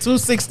could get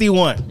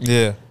 261.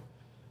 Yeah.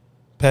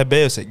 Pat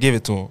Bev said, "Give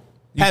it to him."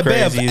 You Pat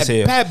crazy Bev, as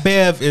hell. Pat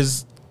Bev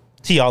is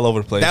He all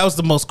over the place. That was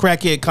the most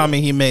crackhead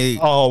comment he made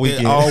all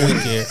weekend. All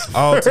today.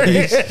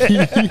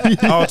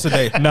 All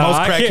today. No,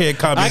 most crackhead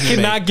comment I he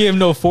cannot made. give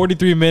no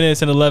 43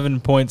 minutes and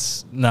 11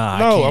 points. Nah,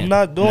 No, I can't. I'm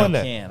not doing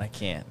that. I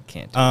can't do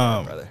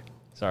that, brother.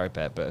 Sorry,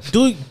 Pat Bev.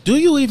 Do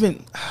you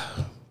even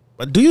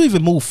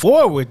move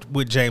forward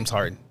with James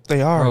Harden?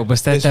 They are. Bro, but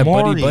that's It's that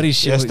buddy Maury. buddy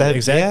shit. Yes, that,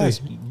 Exactly. Yes,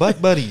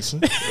 butt buddies.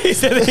 He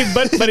said they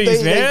butt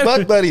buddies, they man.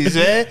 butt buddies,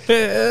 man.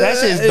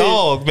 That's his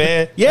dog,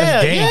 man.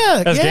 Yeah, gang.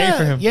 yeah, That's yeah, gang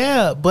for him.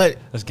 Yeah, but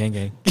That's gang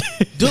gang.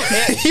 do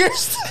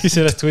He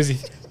said that's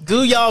Twizzy.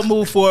 do y'all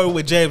move forward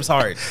with James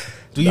Harden?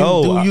 Do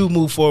you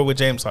move forward with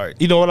James Harden?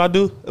 You know what I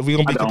do? If we're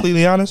gonna be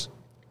completely honest,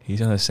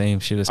 He's on the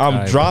same shit as I'm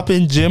Kai,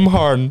 dropping Jim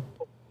Harden,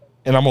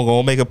 and I'm gonna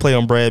go make a play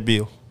on Brad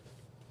Beal.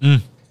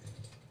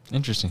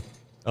 Interesting.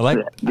 I like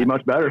it. Be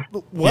much better.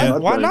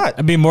 Why not?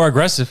 I'd be more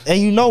aggressive. And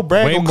you know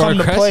Brad Way will more come to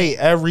aggressive. play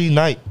every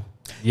night.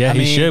 Yeah, I he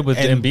mean, should with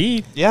and-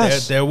 Embiid.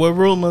 Yes, There were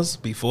rumors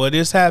before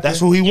this happened. that's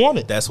who he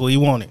wanted. That's what he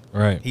wanted.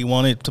 Right. He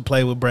wanted to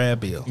play with Brad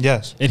Beal.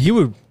 Yes, And he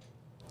would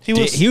he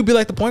was. he would be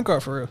like the point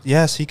guard for real.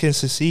 Yes, he can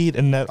succeed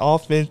in that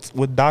offense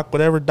with Doc.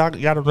 Whatever Doc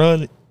got to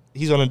run,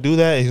 he's gonna do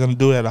that. He's gonna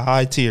do it at a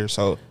high tier.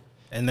 So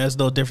And there's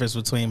no difference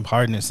between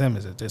Harden and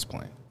Simmons at this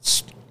point.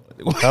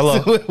 hello,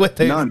 what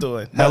they was None.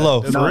 doing.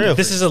 hello, None. for real.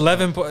 This is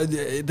 11.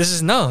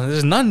 There's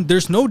none.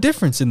 There's no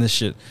difference in this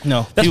shit.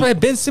 No. That's why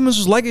Ben Simmons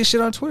was liking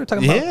shit on Twitter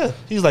talking about. Yeah,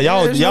 he's like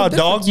y'all There's no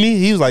dogged difference. me.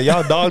 He was like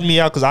y'all dogged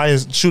me out because I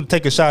didn't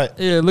take a shot,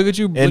 Yeah, look at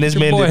you. and look this at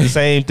man your boy. did the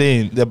same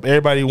thing that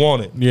everybody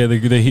wanted. Yeah,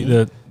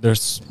 their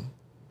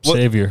What-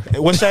 savior.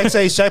 What Shaq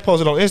say? Shaq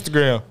posted on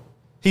Instagram.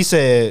 He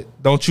said,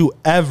 "Don't you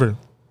ever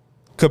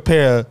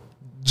compare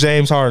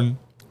James Harden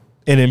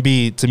and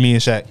Embiid to me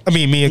and Shaq. I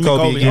mean, me and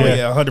Kobe. Oh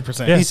yeah,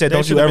 100%. He said,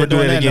 "Don't you ever do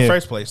it in the again."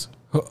 first place.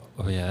 Oh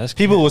yeah, that's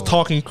People was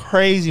talking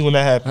crazy when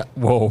that happened.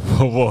 whoa.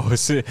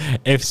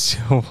 If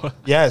so,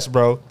 Yes,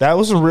 bro. That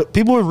was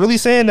people were really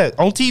saying that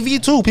on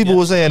TV too. People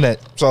were saying that.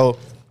 So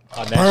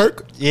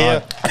Perk,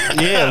 yeah,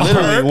 yeah,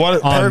 literally. Perk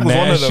was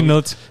one of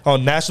them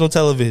on national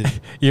television.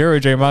 You're a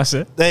J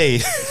Massa. Hey,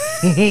 he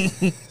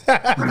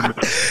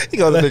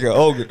got the nigga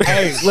ogre.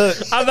 Hey, look.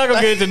 I'm not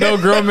gonna get into no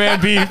grown man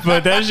beef,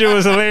 but that shit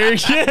was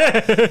hilarious.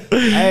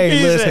 Hey,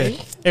 He listen.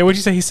 said- hey, what'd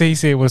you say? He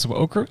said it was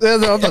okra.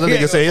 That's what I thought the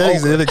nigga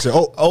said. The nigga said,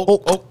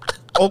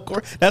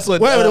 Okra. That's what.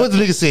 whatever the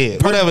nigga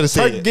said. Whatever the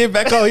Perk said. get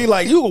back on. He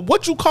like, you.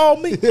 What you call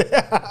me?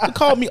 You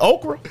call me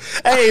okra?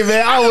 Hey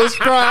man, I was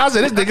crying. I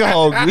said, this nigga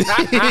hungry.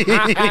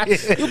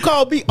 You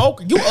call me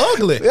okra? You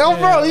ugly. Yo,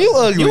 bro, you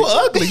ugly. You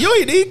ugly. You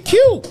ain't even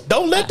cute.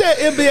 Don't let that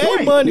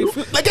NBA money.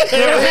 Like,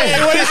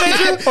 hey, what he say,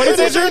 Drew? What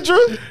he say,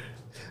 Drew?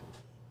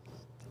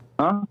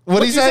 Huh?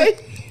 What he say?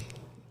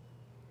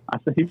 I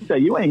said, he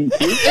said, you ain't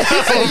cute. He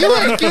said, you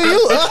ain't cute.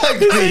 You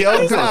ugly. Yo,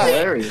 That's God.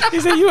 hilarious. He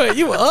said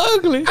you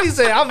ugly. He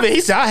said,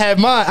 I had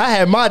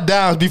my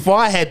downs before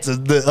I had to.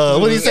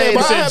 What did he say?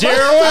 He said, Jerry.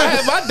 I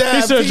had my dime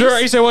He said piece.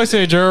 Jerry. He said what? He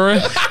said Jerry.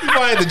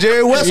 Before I had the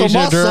Jerry West He on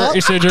my said Jerry. side.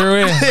 He said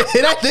Jerry.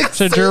 That nigga He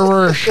said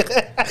Jerry.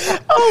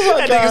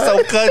 that nigga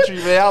so country,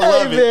 man. I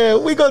love Hey, it.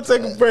 man, we gonna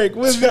take a break.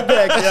 We'll be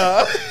back,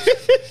 y'all.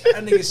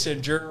 That nigga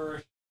said Jerry.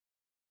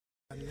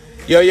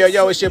 Yo,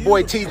 it's your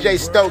boy TJ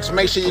Stokes.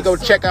 Make sure you go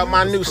check out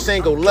my new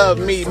single, Love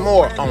Me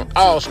More, on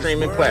all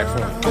streaming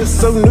platforms. It's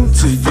so new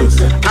to you.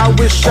 I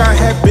wish I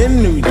had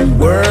been new you.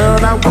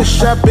 World, I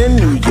wish I been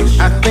new you.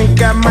 I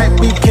think I might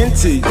be kin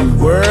to you.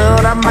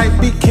 World, I might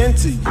be kin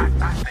to you.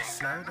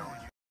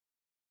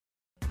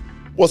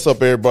 What's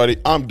up, everybody?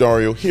 I'm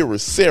Dario, here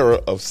with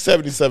Sarah of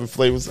 77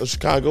 Flavors of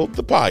Chicago,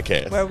 the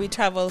podcast. Where we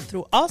travel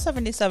through all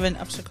 77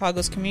 of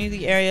Chicago's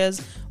community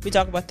areas. We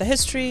talk about the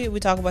history. We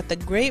talk about the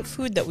great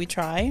food that we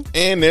try.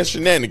 And their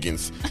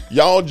shenanigans.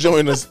 Y'all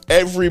join us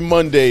every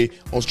Monday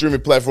on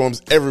streaming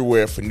platforms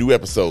everywhere for new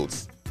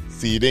episodes.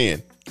 See you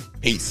then.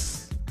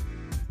 Peace.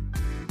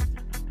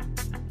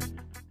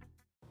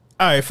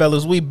 All right,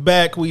 fellas, we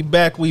back. Let's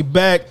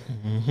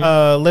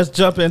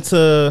jump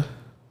into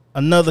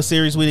another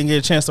series we didn't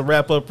get a chance to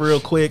wrap up real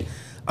quick.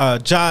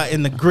 Ja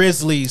and the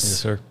Grizzlies.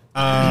 Yes, sir.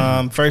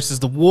 Versus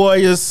the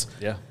Warriors.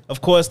 Yeah. Of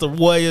course, the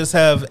Warriors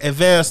have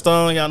advanced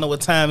on. Y'all know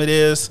what time it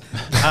is.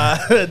 Yeah,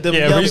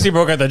 but you see,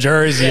 broke out the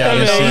jersey. Out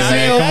of shit,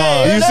 man. Come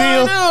on. You see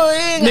him?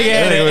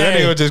 That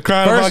nigga was just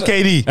crying about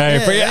KD. Hey,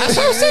 that's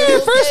what I'm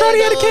saying. First round,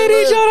 he had a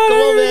KD shot on.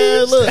 Come on,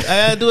 man. Look,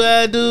 I gotta do what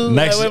I do.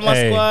 Next- I wear my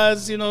hey.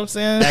 squads, you know what I'm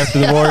saying? After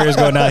the Warriors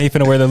go down, he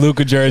finna wear the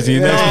Luka jersey.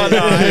 No,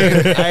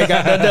 I ain't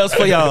got nothing else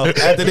for y'all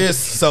after this.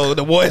 So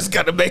the Warriors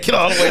got to make it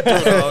all the way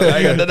through. Dog. I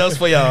ain't got nothing else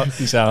for y'all.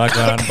 You sound like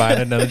going out and buying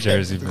another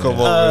jersey. Man. Come on,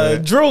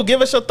 man. Drew,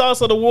 give us your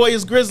thoughts on the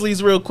Warriors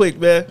Grizzlies real quick,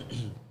 man.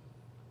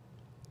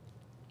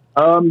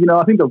 I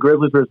think the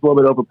Grizzlies were just a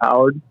little bit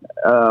overpowered,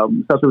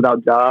 especially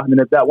without Ja. I mean,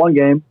 if that one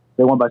game,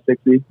 they won by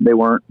 60. They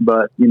weren't.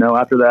 But,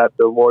 after that,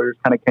 the Warriors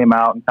kind of came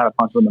out and kind of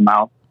punched them in the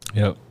mouth.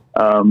 Yep.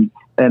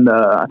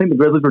 I think the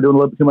Grizzlies were doing a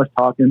little bit too much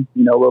talking, a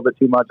little bit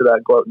too much of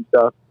that gloating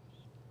stuff.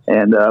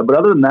 And but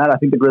other than that, I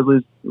think the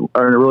Grizzlies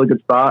are in a really good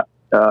spot.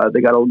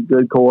 They got a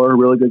good core,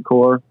 really good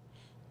core.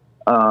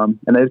 And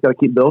they just got to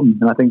keep building.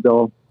 And I think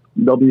they'll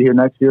be here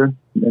next year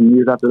and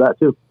years after that,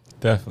 too.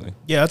 Definitely.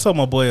 Yeah, I told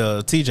my boy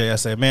TJ, I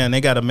said, man,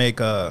 they got to make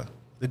the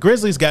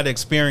Grizzlies got to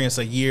experience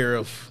a year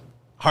of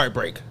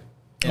heartbreak.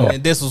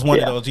 And this was one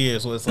of those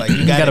years where it's like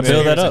you got to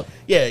build that up.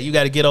 Yeah, you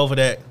got to get over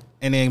that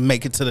and then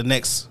make it to the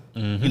next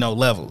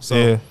level.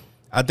 So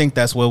I think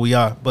that's where we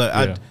are.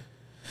 But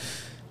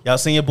y'all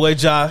seen your boy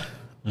Ja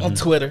on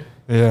Twitter.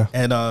 Yeah.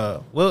 And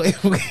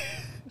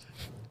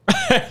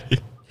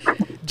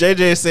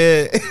JJ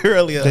said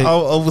earlier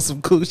over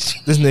some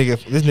coochie. This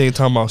nigga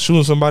talking about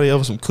shooting somebody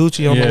over some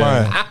coochie on the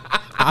line.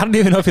 I don't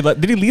even know if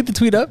did he leave the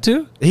tweet up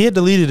too? He had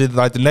deleted it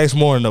like the next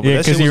morning though.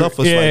 But that shit was up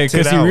for like 10 hours.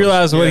 Because he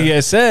realized what he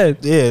had said.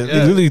 Yeah, he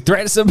literally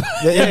threatened somebody.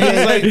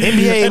 Yeah. Like,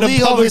 NBA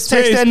league always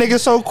text that nigga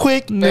so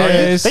quick.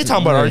 They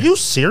talking about, are you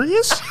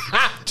serious?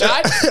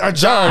 Ja,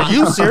 are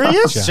you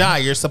serious? Ja,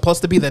 you're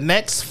supposed to be the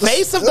next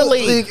face of the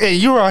league. Hey,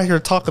 you were out here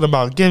talking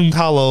about getting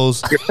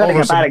hollows. You're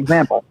setting a bad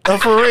example.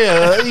 For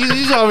real.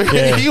 You over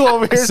here. You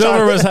over here.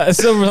 Silver was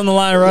on the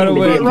line right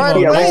away.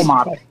 Be a role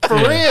model. For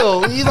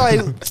real. You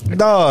like,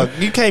 dog,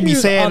 you can't be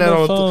saying that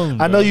on the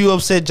phone. I know you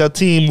upset your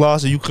team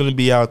lost and you couldn't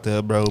be out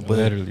there, bro. But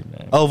literally,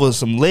 man. Over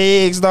some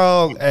legs,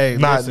 dog. Hey,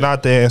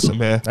 not the answer,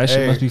 man. That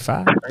shit must be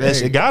fine. That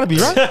shit gotta be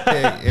right.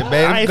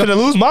 I ain't gonna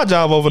lose my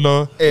job over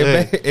no.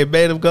 It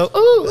made him go, ooh.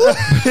 All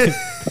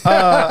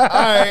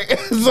right.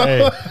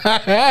 So,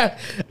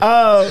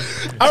 all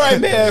right,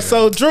 man.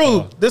 So,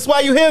 Drew, this why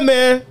you here,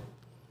 man.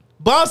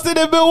 Boston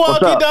and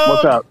Milwaukee, dog.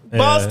 What's up?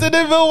 Boston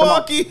and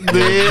Milwaukee. Get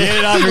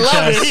it off your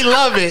chest. He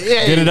love it.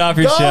 Yeah. Get it off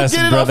your chest,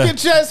 get it brother. off your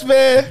chest,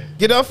 man.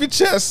 Get it off your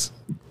chest.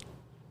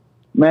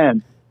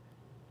 Man.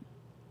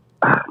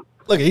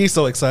 Look, he's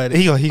so excited.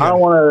 I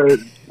don't want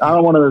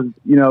to,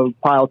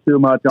 pile too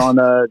much on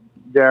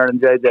Darren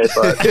and JJ,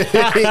 but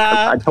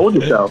I told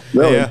you so.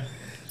 Really. Yeah.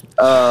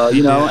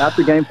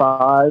 After Game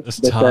 5, That's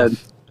they tough.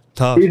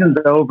 said season's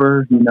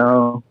over.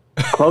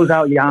 Close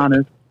out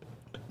Giannis.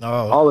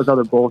 All this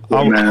other bullshit,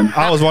 man.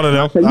 I was one of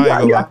them. I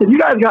said, you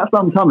guys got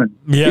something coming.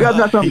 Yeah. You guys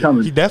got something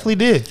coming. He definitely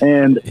did.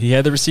 And he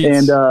had the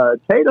receipts. And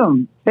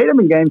Tatum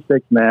in Game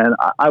 6, man.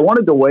 I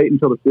wanted to wait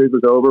until the series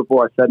was over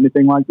before I said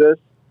anything like this,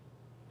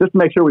 just to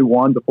make sure we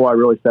won before I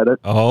really said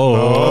it.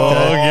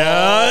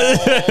 God!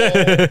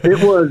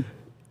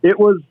 It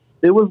was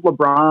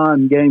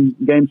LeBron Game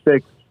 6,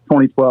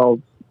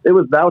 2012.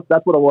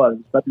 That's what it was.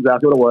 That's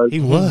exactly what it was. He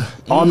was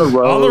on the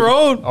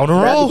road.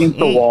 Back against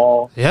the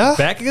wall. Yeah,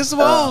 back against the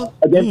wall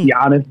against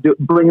Giannis,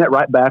 bringing it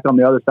right back on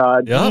the other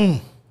side. Yeah,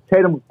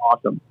 Tatum was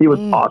awesome. He was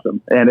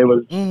awesome, and it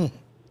was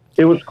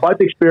quite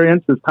the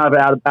experience. It was kind of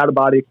an out of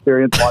body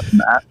experience watching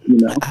that.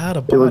 Out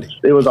of body.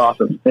 It was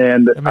awesome,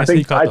 and I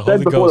think I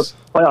said before the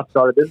playoffs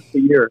started, this is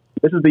the year.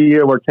 This is the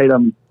year where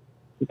Tatum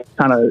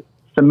kind of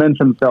cements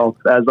himself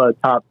as a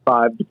top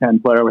 5 to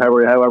 10 player,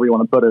 however you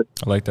want to put it.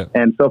 I like that.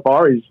 And so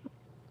far, he's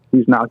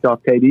knocked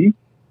off KD,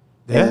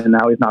 and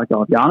now he's knocked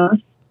off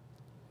Giannis,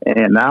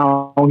 and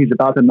now he's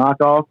about to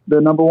knock off the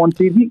number 1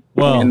 TV.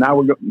 Well, and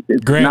now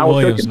Grant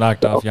Williams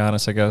knocked off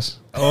Giannis, I guess.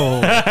 Oh,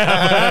 okay.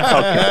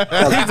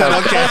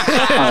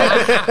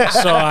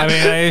 So I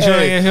mean, if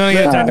you want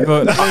to get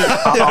technical,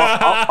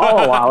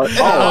 I'll allow it.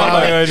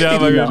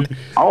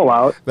 I'll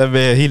allow it. That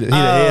man, he the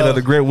head of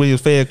the Grant Williams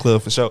fan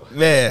club for sure.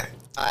 Man,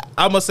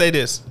 I'm gonna say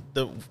this: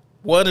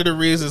 one of the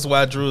reasons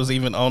why Drew is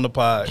even on the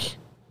pod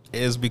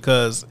is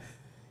because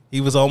he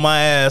was on my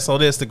ass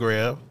on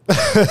Instagram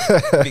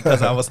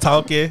because I was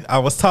talking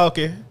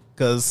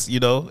because,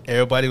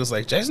 everybody was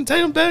like, Jason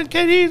Tatum better than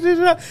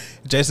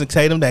KD. Jason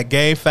Tatum, that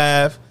Game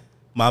 5,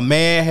 my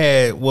man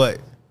had,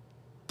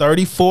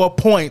 34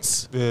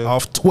 points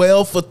off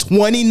 12 for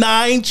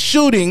 29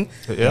 shooting.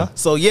 Yeah.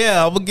 So,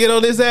 I'm going to get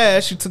on his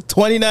ass. You took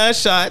 29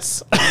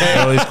 shots.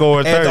 And only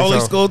scored 30 and only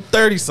scored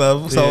 30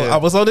 something. So, I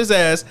was on his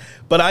ass.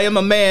 But I am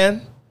a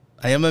man.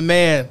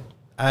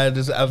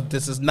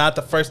 This is not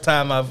the first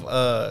time I've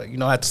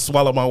had to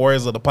swallow my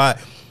words on the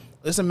pot.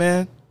 Listen,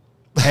 man,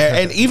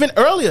 and even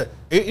earlier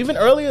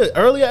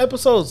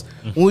episodes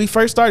when we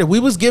first started,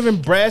 we was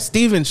giving Brad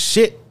Stevens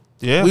shit.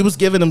 Yeah, we was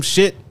giving him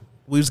shit.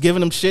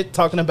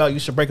 Talking about you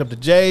should break up the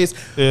Jays.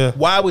 Yeah,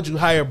 why would you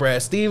hire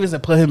Brad Stevens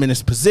and put him in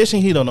this position?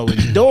 He don't know what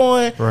he's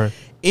doing. Right.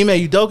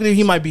 Ime Udoka,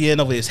 he might be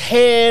in over his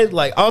head,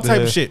 like all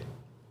type of shit.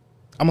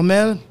 I'm a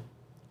man.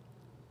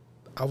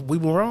 We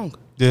were wrong.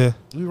 Yeah,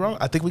 we wrong.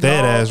 I think we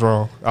dead ass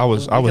wrong. I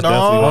was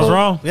definitely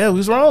wrong. Yeah, we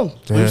was wrong.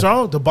 Yeah. We was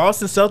wrong. The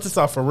Boston Celtics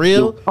are for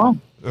real.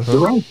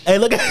 Hey,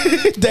 look at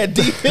that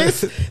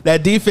defense.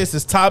 That defense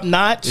is top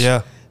notch.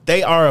 Yeah,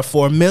 they are a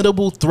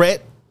formidable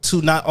threat to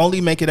not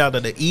only make it out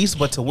of the East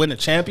but to win a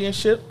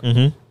championship.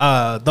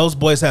 Mm-hmm. Those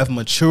boys have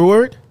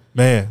matured.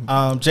 Man,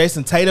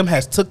 Jason Tatum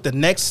has took the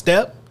next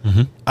step.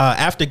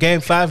 After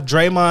Game 5,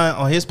 Draymond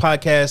on his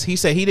podcast, he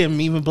said he didn't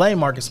even blame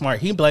Marcus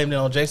Smart. He blamed it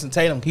on Jason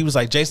Tatum. He was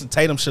like, Jason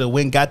Tatum should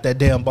have got that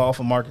damn ball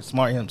from Marcus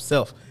Smart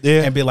himself.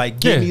 Yeah, and be like,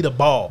 give me the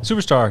ball,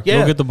 superstar.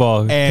 Go get the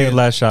ball. Take the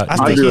last shot. I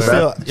think he's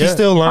still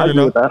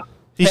learning.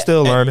 He's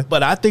still learning.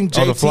 But I think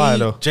on the fly,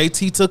 though.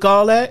 JT took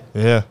all that.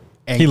 Yeah.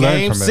 And he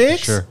learned from it,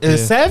 6 and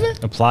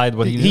 7 applied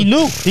what he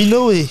knew. He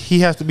knew he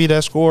has to be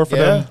that scorer for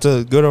them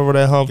to get over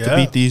that hump to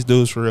beat these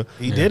dudes for real.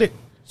 He did it.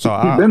 So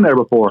He's been there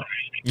before.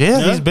 Yeah,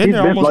 he's been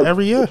there almost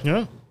every year.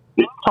 Yeah.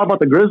 Talk about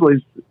the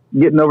Grizzlies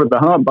getting over the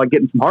hump by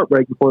getting some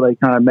heartbreak before they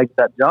kind of make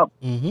that jump.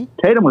 Mm-hmm.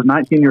 Tatum was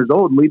 19 years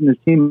old, leading his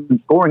team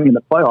in scoring in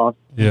the playoffs,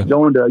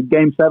 going to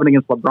Game 7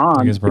 against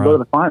LeBron to go to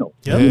the finals.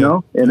 Yeah. You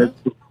know, and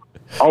it's just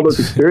all those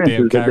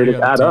experiences that they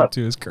just add up.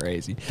 Too is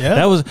crazy. Yeah.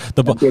 That was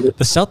the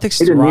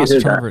Celtics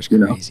roster turnover is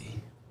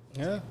crazy.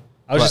 Yeah.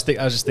 I was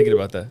just thinking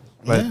about that.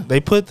 Like they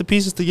put the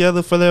pieces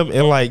together for them,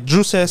 and like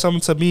Drew said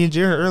something to me and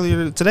Jared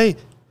earlier today.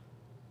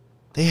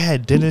 They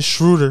had Dennis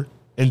Schroeder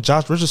and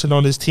Josh Richardson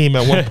on this team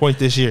at one point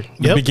this year.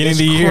 The beginning of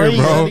the year,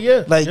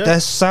 bro. Like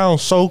that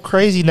sounds so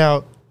crazy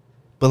now,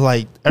 but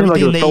like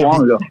everything like it was so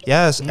long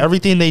ago.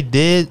 Everything they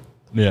did,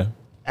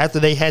 after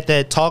they had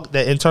that talk,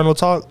 that internal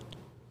talk,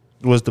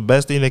 was the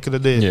best thing they could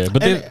have did. Yeah,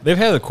 but they've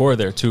had the core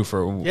there too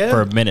for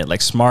a minute,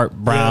 like Smart,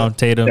 Brown,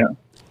 Tatum. Yeah.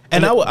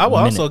 And I would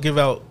also give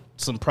out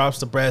some props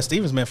to Brad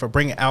Stevens, man, for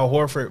bringing Al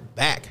Horford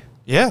back.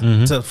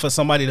 Yeah, for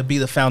somebody to be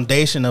the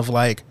foundation of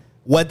like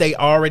what they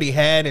already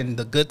had and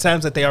the good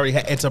times that they already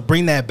had, and to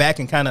bring that back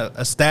and kind of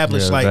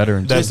establish like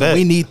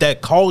we need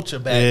that culture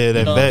back. Yeah, that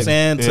you know back. what I'm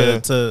saying? Yeah.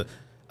 To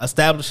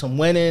establish some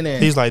winning.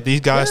 And he's like, these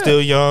guys still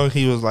young.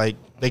 He was like,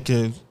 they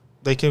can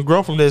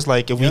grow from this.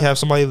 Like if we have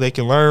somebody they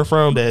can learn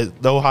from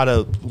that know how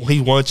to. He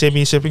won a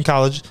championship in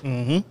college.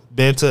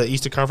 Been to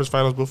Eastern Conference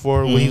Finals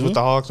before when he was with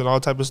the Hawks and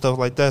all type of stuff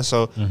like that.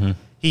 So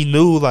he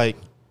knew like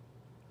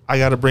I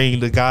got to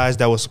bring the guys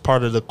that was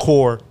part of the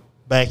core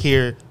back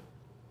here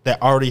that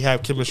already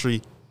have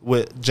chemistry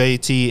with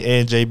JT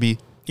and JB.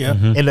 Yeah.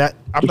 And that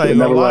I'm not even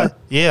gonna lie.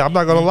 Yeah, I'm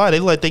not gonna lie. They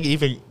look like they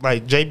even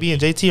like JB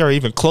and JT are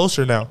even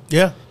closer now.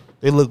 Yeah.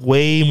 They look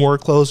way more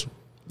closer.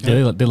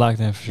 Yeah, they like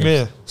that for sure.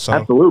 Yeah. So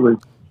Absolutely.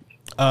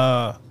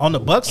 On the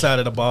Bucks side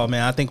of the ball,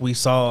 man, I think we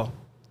saw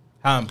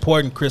how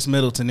important Chris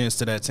Middleton is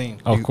to that team.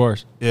 Of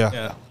course.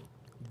 Yeah.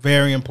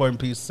 Very important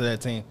piece to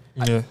that team.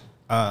 Yeah.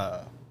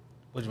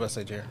 What you about to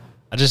say, Jared?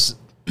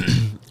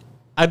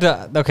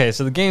 Okay,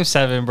 so the Game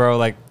 7, bro,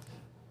 like,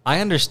 I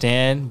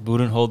understand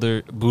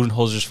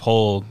Budenholzer's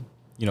whole,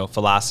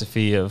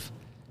 philosophy of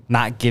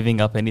not giving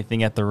up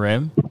anything at the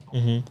rim.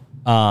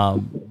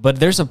 But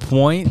there's a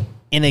point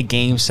in a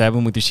Game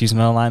 7 with your season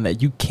on the line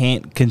that you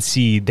can't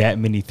concede that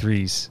many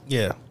threes.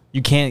 Yeah.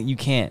 You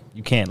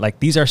can't. Like,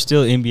 these are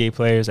still NBA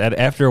players.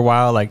 After a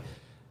while, like,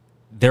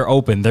 they're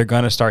open. They're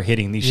going to start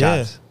hitting these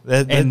shots.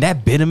 And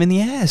that bit them in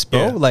the ass, bro.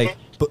 Yeah. Like,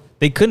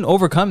 they couldn't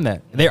overcome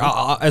that. They're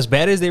as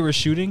bad as they were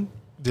shooting,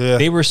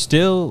 they were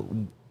still...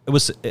 It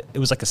was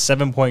like a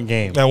 7-point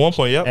game at one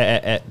point. Yep.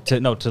 At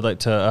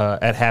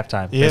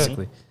halftime,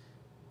 basically.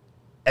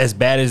 As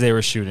bad as they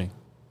were shooting.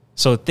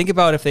 So think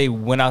about if they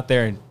went out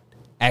there and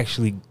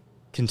actually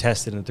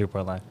contested in the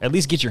 3-point line. At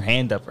least get your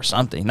hand up or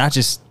something, not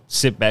just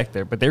sit back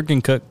there. But they're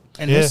getting cooked.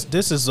 And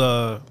this is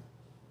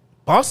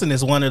Boston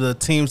is one of the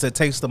teams that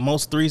takes the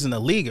most threes in the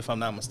league, if I'm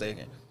not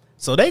mistaken.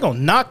 So they gonna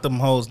knock them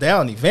hoes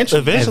down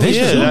eventually.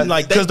 Yeah.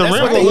 Like because the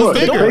rim Look, was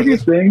bigger.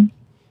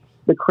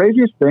 The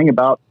craziest thing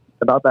about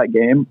that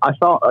game, I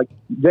saw like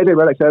JJ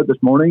Redick said it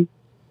this morning.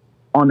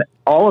 On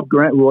all of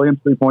Grant Williams'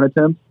 3-point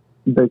attempts,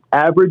 the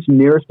average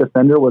nearest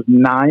defender was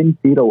 9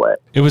 feet away.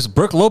 It was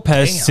Brooke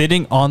Lopez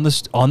sitting on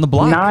the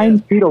block.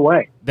 9 feet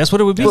away. That's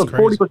what it would be.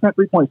 40%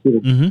 3-point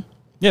shooting.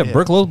 Yeah,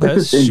 Brooke Lopez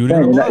This is shooting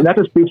insane. the block. And that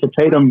just speaks to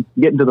Tatum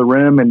getting to the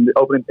rim and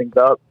opening things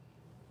up.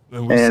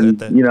 And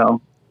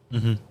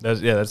That's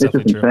it's just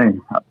definitely true.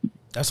 insane.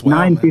 That's wild,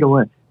 9 feet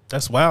away.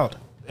 That's wild.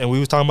 And we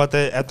was talking about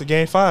that after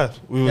Game 5.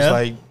 We was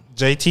like,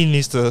 JT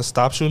needs to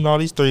stop shooting all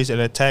these threes and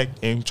attack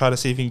and try to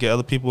see if he can get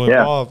other people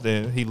involved.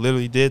 And he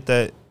literally did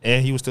that,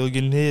 and he was still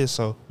getting his.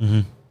 So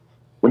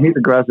when he's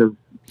aggressive,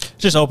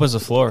 just opens the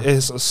floor.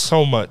 It's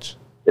so much.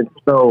 It's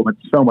so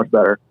much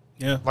better.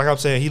 Yeah, like I'm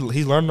saying,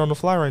 he's learning on the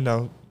fly right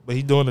now, but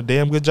he's doing a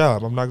damn good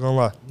job. I'm not gonna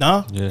lie.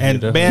 No,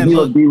 And man, he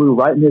looked D-Lou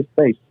right in his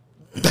face.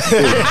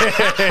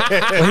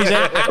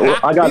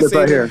 I got this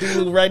right here.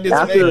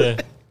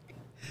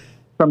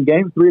 From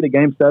Game 3 to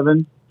Game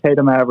 7,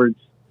 Tatum averaged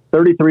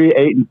 33,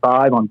 8, and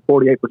 5 on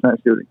 48%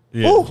 shooting.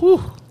 Yeah,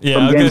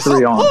 From Game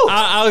 3 on.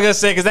 I was gonna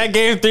say because that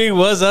Game 3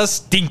 was a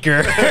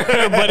stinker,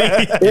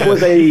 buddy. It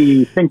was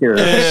a stinker.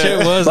 That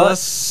shit was a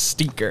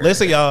stinker.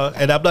 Listen, y'all,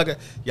 and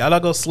y'all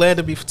not gonna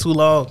slander me for too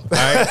long. All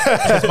right,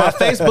 'cause my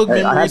Facebook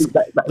memories.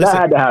 That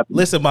had to happen.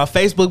 Listen, my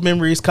Facebook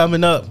memories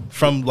coming up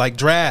from like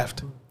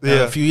draft.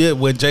 A few years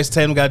when Jason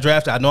Tatum got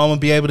drafted. I know I'm gonna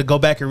be able to go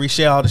back and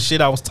reshare all the shit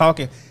I was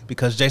talking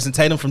because Jason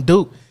Tatum from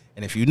Duke.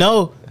 And if you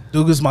know,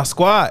 Duke is my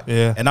squad.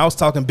 Yeah. And I was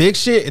talking big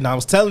shit, and I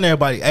was telling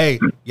everybody, hey,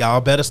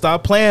 y'all better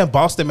stop playing.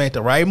 Boston made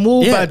the right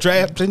move by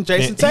drafting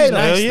Jason Tatum.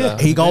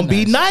 Nice, he gonna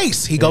be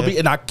nice. He gonna be,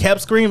 and I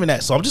kept screaming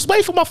that. So I'm just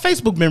waiting for my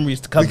Facebook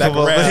memories to come back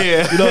around. You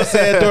know what I'm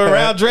saying?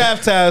 Around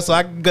draft time, so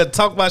I can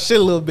talk my shit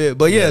a little bit.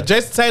 But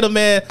Jason Tatum,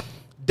 man,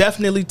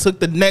 definitely took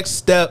the next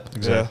step.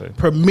 Exactly.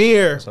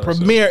 Premier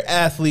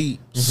athlete,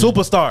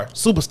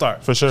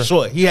 superstar for sure.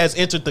 Sure, he has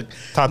entered the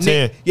top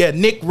 10. Yeah,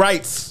 Nick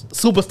Wright's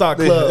superstar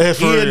club. Yeah, for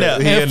he real. in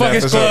there. He in fuck there,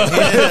 his for sure.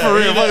 club. For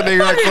real, fuck Nick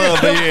Wright club.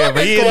 But yeah,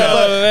 but he in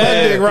Fuck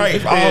there. Nick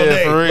Wright all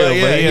day. for real. But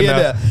yeah, But he in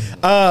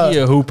there. He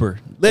a hooper.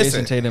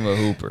 Listen. Jason Tatum a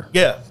hooper.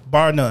 Yeah,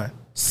 bar none.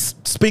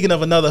 Speaking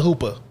of another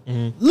hooper,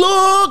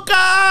 Luka.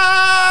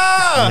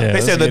 Yeah,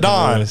 They said the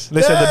Don. They said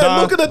the Yeah,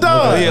 Don. look at the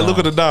Don. Yeah, look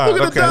at the Don.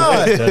 Look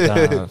at the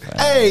Don.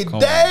 Hey, Hey,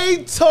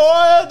 they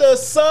tore the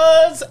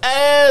Suns'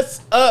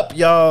 ass up,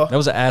 y'all. that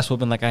was an ass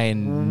whooping like I had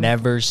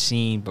never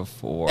seen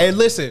before. And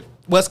listen,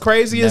 what's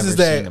crazy is Never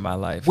that seen in my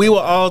life. we were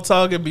all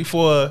talking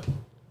before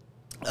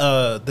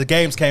the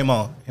games came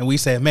on, and we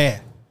said,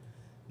 man,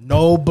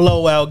 no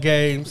blowout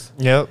games.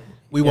 Yep.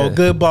 We want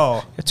good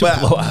ball. Two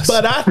blowouts.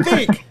 But I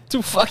think,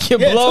 two fucking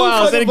Yeah, two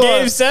blowouts fucking in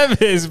game blowouts.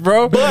 sevens,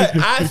 bro. but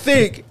I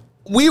think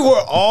we were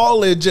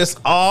all in just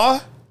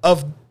awe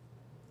of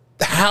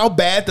how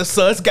bad the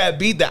Suns got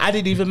beat that I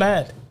didn't even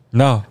mind.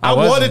 No, I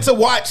wasn't. wanted to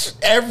watch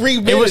every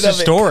minute was of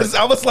historic. it 'cause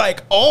I was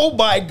like, oh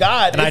my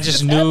God. And I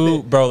just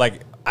knew, bro,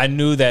 like, I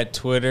knew that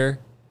Twitter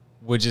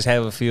would just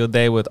have a field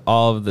day with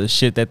all of the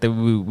shit that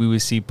we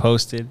would see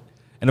posted.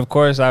 And of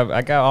course,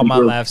 I got all my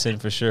laughs in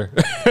for sure.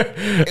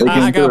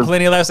 I got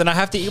plenty of laughs, and I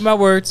have to eat my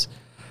words.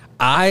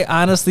 I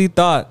honestly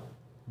thought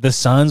the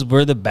Suns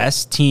were the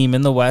best team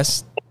in the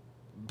West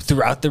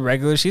throughout the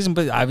regular season,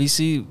 but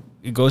obviously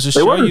it goes to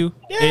show were. you.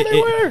 Yeah,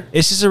 they were.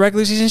 It's just a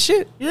regular season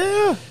shit.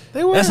 Yeah,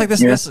 they were. That's like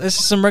this. It's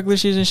just some regular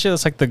season shit.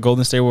 It's like the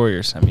Golden State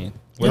Warriors. I mean,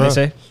 what did they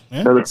say?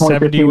 They're the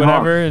 70 2015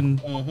 whatever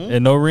Hawks.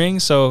 and no ring.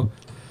 So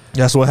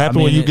That's what happened I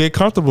mean, when you it- get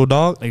comfortable,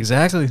 dog.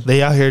 exactly.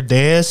 They out here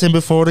dancing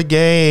before the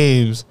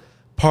games,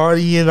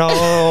 partying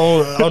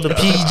all on the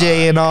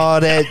PJ and all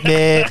that,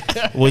 man.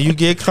 When you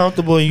get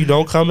comfortable and you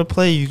don't come to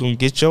play, you gonna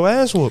get your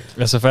ass whooped.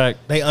 That's a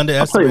fact. They I'll tell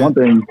you underestimate. one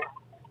thing.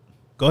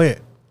 Go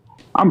ahead.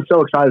 I'm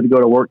so excited to go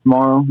to work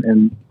tomorrow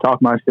and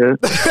talk my shit.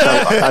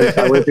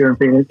 I live here in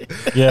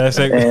Phoenix, Yeah, that's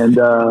like, and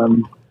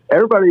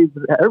everybody's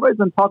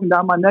been talking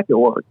down my neck at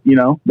work. You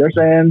know, they're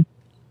saying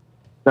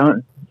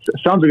Suns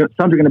are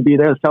going to be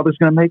there. The Celtics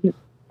going to make it.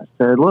 I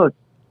said, look,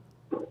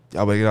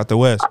 Y'all better get out the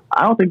West.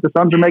 I don't think the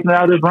Suns are making it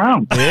out of this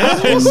round.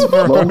 Yeah.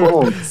 Lo and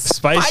behold,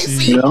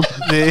 spicy. you know,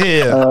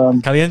 Yeah.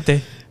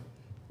 Caliente.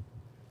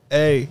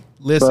 Hey,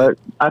 listen. but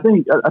I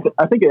think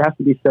it has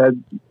to be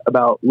said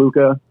about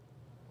Luka,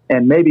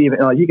 and maybe even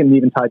you can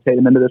even tie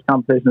Tatum into this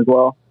conversation as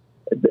well.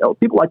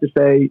 People like to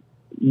say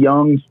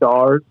young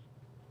stars.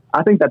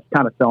 I think that's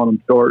kind of selling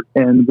them short,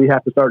 and we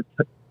have to start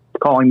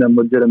calling them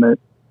legitimate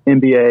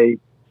NBA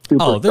superstars.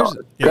 Oh, they're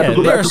That's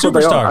what they are.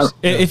 superstars.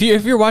 If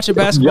you're watching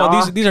basketball,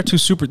 Ja. these are two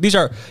super. These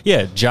are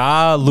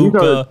Ja,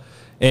 Luka,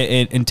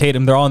 and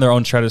Tatum. They're all in their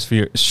own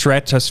stratosphere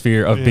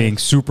of being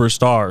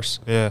superstars.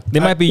 Yeah. They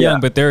might be young,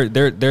 Yeah. but they're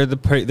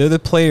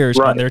the players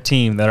Right. on their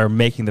team that are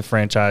making the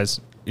franchise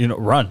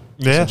run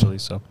essentially.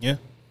 So Yeah.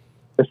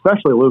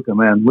 Especially Luka,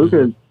 man. Luka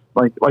is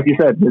like you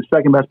said, his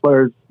second best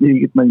player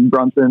is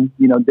Brunson,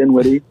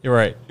 Dinwiddie. you're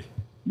right.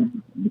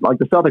 Like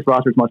the Celtics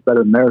roster is much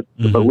better than theirs,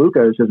 but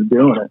Luka is just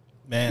doing it.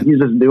 Man, He's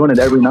just doing it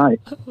every night.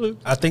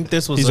 I think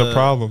this was He's a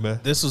problem, man.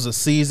 This was a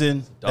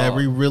season that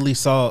we really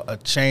saw a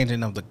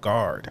changing of the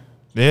guard.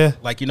 Yeah.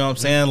 Like, you know what I'm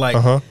saying?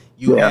 Like,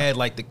 you had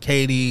like the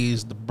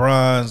KDs, the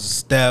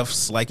Bruns, the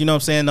Stephs. Like, you know what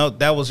I'm saying? No,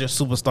 that was your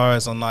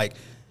superstars on like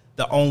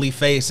the only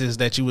faces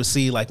that you would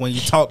see like when you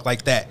talk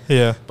like that.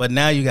 Yeah. But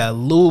now you got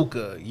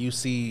Luka, you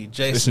see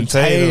Jason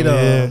Tatum,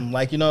 Tatum, yeah.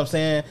 like, you know what I'm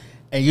saying?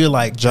 And you're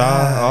like,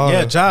 Ja,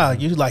 God, Ja.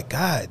 You're like,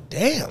 God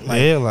damn.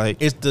 Like, Yeah, like-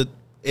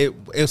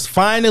 it's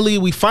finally,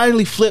 we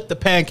finally flipped the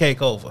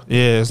pancake over.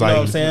 Yeah, it's You know like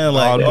what I'm saying?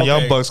 Like, all the okay.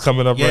 young bucks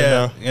coming up right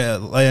now. Yeah,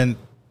 and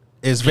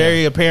it's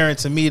very apparent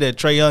to me that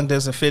Trae Young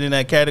doesn't fit in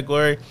that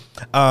category.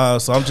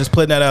 So I'm just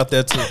putting that out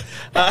there too.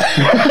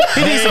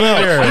 He needs some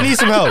help. He needs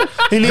some help.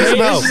 He needs some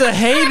help. This is a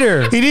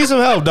hater. He needs some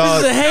help,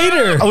 dog. This is a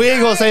hater. Oh, we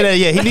ain't gonna say that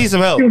yet. He needs some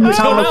help. Do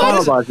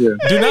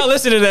not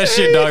listen to that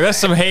shit, dog. That's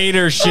some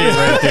hater shit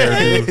right there,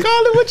 Hey, dude.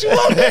 call it what you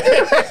want,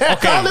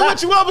 nigga. Call it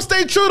what you want, but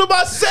stay true to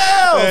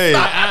myself. Hey,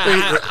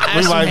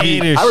 we might be.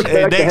 Hater I shit.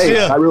 respect the next hate.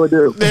 year. I really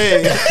do.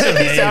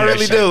 Hey, I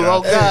really do.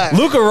 Oh God.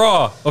 Luka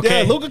Raw.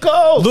 Okay. Yeah, Luka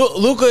Cole.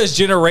 Luka is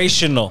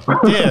generational.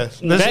 Yeah,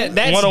 That's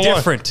one-on-one.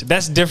 different.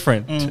 That's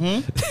different.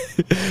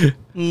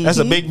 That's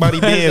a big body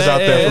Benz out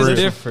there for That's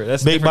real. different.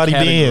 That's Big different body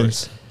category.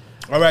 Benz.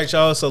 All right,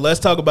 y'all. So let's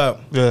talk about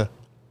Yeah.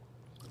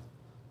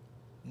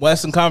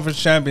 Western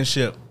Conference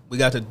Championship. We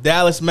got the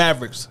Dallas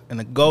Mavericks and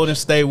the Golden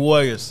State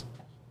Warriors.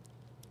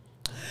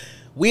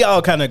 We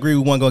all kind of agree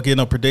we weren't gonna get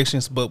no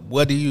predictions, but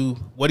what are you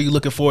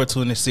looking forward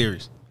to in this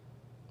series?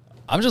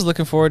 I'm just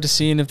looking forward to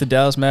seeing if the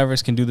Dallas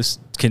Mavericks can do this,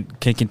 can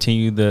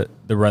continue the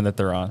run that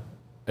they're on.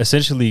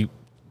 Essentially,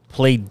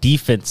 play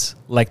defense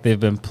like they've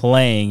been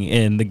playing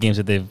in the games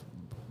that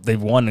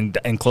they've won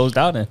and closed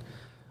out in.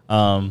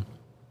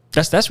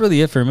 That's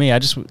really it for me. I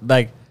just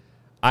I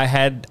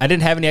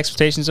didn't have any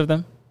expectations of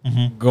them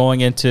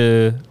going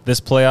into this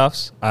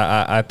playoffs.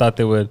 I thought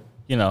they would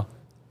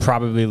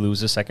probably lose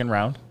the second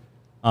round.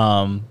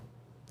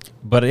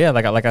 But yeah,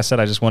 like I said,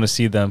 I just want to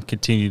see them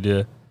continue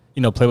to,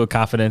 play with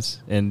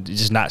confidence and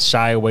just not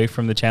shy away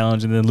from the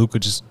challenge. And then Luka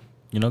just,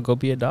 go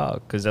be a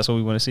dog because that's what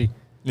we want to see.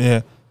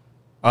 Yeah.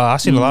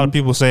 I've seen a lot of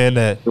people saying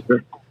that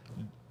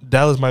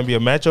Dallas might be a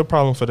matchup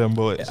problem for them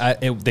boys.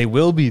 They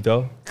will be,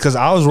 though. Because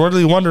I was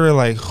really wondering,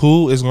 like,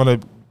 who is going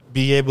to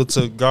be able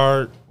to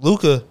guard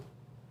Luka?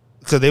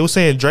 Because they were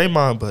saying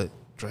Draymond, but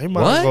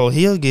Draymond,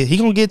 he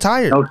going to get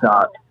tired. No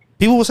shot.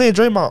 People were saying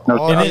Draymond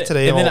all night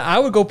today. And then I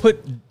would go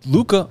put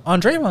Luka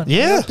on Draymond.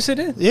 Yeah. Sit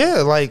in.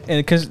 Yeah, like.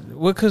 Because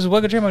what could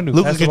Draymond do?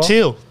 Luka can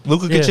chill.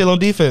 Luka can chill on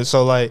defense.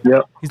 So, like.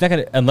 Yep. He's not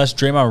going to, unless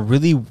Draymond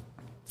really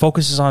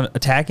focuses on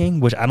attacking,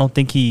 which I don't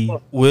think he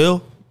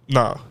will.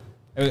 No.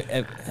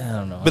 I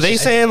don't know. But they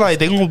saying like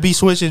they gonna be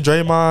switching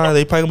Draymond.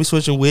 They probably gonna be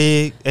switching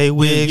Wiggs.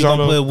 You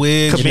gonna put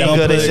Wiggs.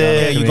 Kuminga, they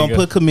said. You gonna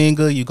put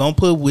Kuminga. You gonna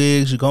put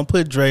Wiggs. You gonna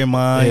put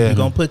Draymond. You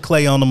gonna put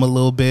Clay on them a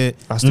little bit.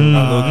 I still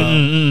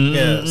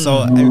yeah.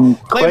 So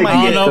Clay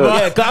might get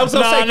good. I was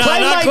gonna say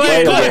Clay might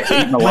get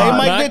good. Clay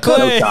might get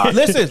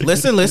good.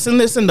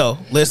 Listen though.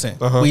 Listen.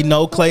 We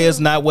know Clay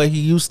is not what he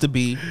used to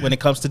be when it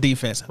comes to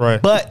defense.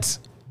 Right. But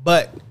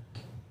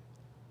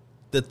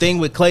the thing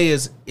with Clay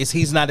is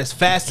he's not as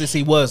fast as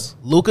he was.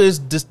 Luka is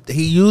just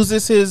he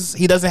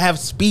doesn't have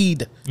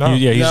speed. No.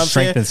 Yeah, he's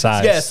strength and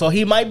size. Yeah, so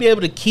he might be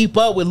able to keep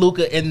up with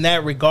Luka in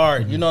that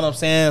regard. You know what I'm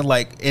saying?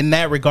 Like in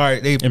that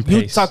regard,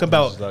 you talk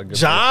about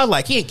Ja,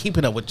 like he ain't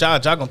keeping up with Ja.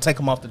 Ja gonna take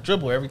him off the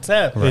dribble every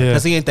time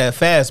because he ain't that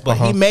fast. But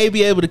he may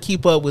be able to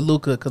keep up with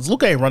Luka because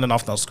Luka ain't running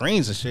off those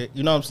screens and shit.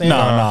 You know what I'm saying?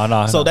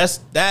 No. So that's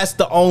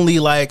the only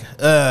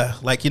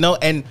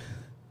and.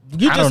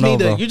 You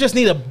just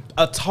need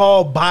a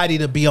tall body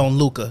to be on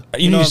Luka.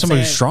 You need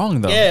somebody strong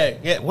though.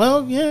 Yeah.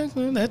 Well,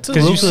 that too.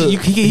 Because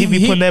he be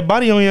putting that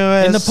body on your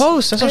ass in the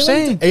post. That's what I'm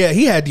saying. Yeah,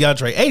 he had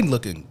DeAndre Ayton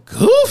looking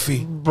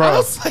goofy, bro. I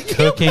was like,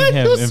 cooking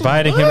him,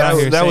 inviting him out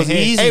here. That was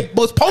easy. Hey,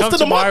 was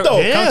posting him up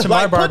though. Come to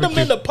my put him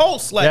in the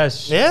post. Like,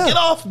 get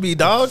off me,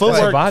 dog.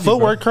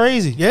 Footwork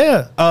crazy.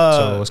 Yeah.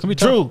 So it's gonna be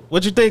tough. Drew,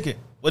 what you thinking?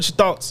 What's your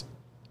thoughts?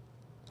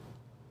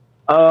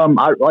 I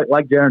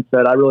like Jaron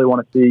said, I really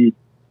want to see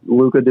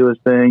Luka do his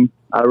thing.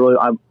 I really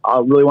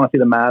want to see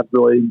the Mavs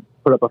really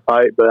put up a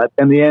fight, but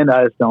in the end,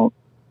 I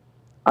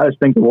just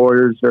think the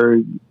Warriors are,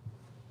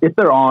 if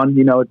they're on,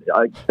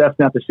 Steph's gonna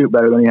have to shoot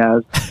better than he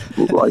has,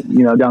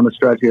 down the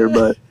stretch here.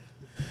 But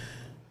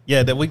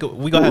yeah, that we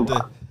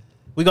gonna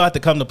have to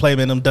come to play,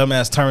 man. Them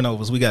dumbass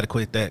turnovers, we got to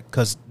quit that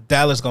because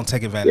Dallas gonna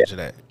take advantage of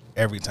that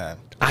every time.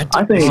 I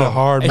think it's a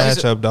hard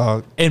matchup,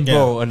 dog. And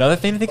bro, another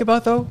thing to think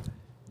about though.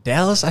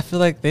 Dallas, I feel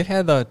like they've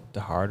had the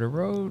harder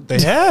road.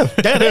 They have.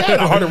 They had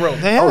a harder road.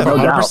 They have.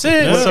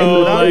 100%.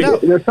 So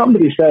there's something to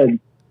be said.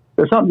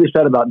 There's something to be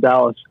said about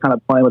Dallas kind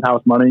of playing with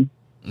house money.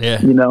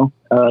 Yeah. Kind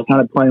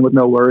of playing with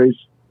no worries.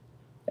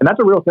 And that's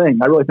a real thing.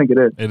 I really think it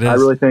is. It is. I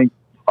really think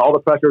all the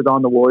pressure is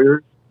on the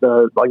Warriors.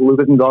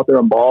 Luka can go out there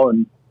and ball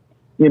and,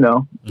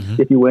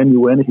 if you win, you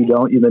win. If you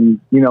don't, even,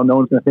 no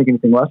one's going to think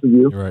anything less of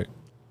you. Right.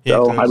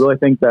 So I really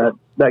think that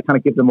kind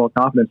of gives them more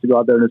confidence to go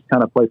out there and just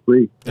kind of play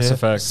free. That's a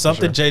fact.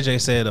 Something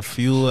JJ said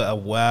a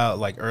while,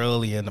 like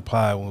early in the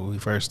pod when we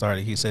first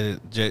started. He said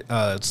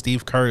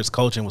Steve Kerr's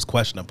coaching was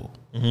questionable.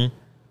 Mm-hmm.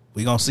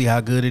 We gonna see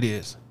how good it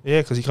is.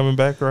 Yeah, because he's coming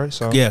back, right?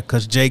 So yeah,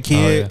 because J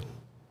Kidd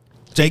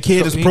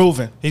is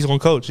proven. He's gonna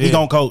coach. Yeah. He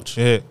gonna coach.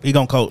 Yeah, he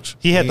gonna coach.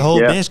 He had the whole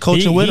bench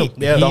coaching with him.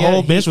 Yeah, the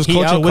whole bench was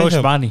coaching with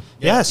him. Money.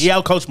 Yes, he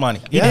outcoached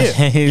Money. Yes,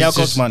 he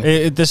outcoached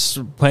Money. This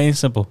plain and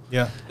simple.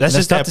 Yeah, that's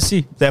just tough to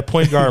see. That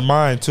point guard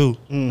mind too.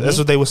 That's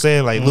what they were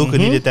saying. Like Luka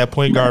needed that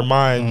point guard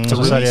mind to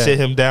really sit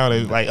him down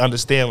and like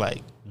understand.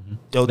 Like,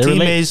 your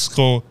teammates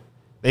gonna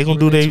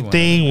do their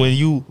thing when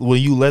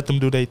you let them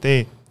do their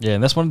thing. Yeah,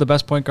 and that's one of the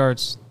best point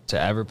guards to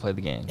ever play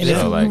the game. And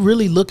if you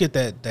really look at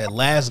that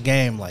last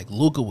game, like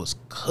Luka was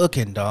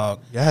cooking,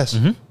 dog. Yes.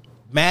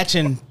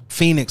 Matching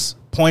Phoenix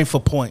point for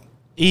point.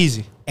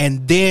 Easy.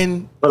 And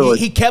then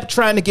he kept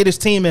trying to get his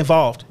team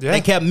involved. Yeah.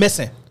 They kept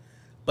missing.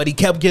 But he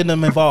kept getting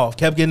them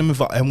involved,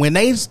 And when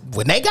they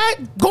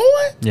got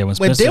going, when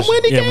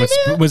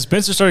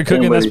Spencer started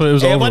cooking, that's when it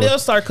was everybody over.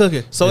 else started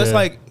cooking. So it's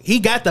like he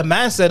got the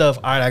mindset of,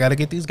 all right, I got to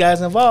get these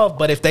guys involved.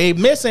 But if they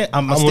missing,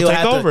 I'm gonna still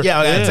have over. I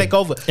got to take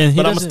over. But I'm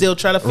gonna still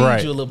try to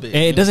feed you a little bit.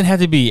 And it doesn't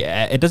have to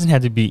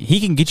be. He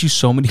can get you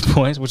so many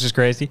points, which is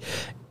crazy.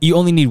 You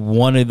only need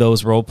one of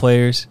those role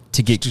players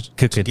to get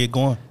cooking, get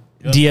going.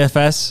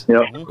 DFS,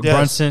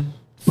 Brunson.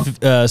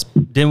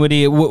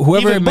 Dinwiddie,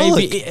 whoever it may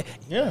be,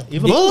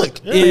 even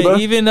Bullock,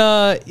 even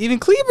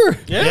Kleber,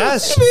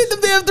 yes, even the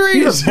damn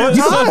threes.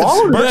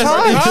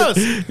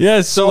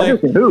 Yes, so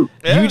like,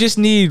 you just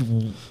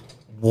need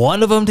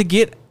one of them to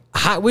get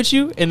hot with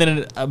you, and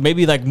then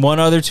maybe like one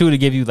other two to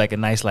give you like a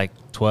nice like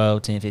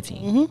 12, 10,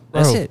 15.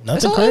 That's it.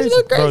 That's all. Crazy.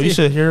 Bro, you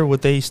should hear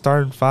what they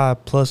starting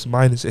 5 plus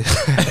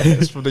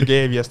minuses from the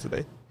game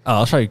yesterday. Oh,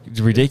 that's right.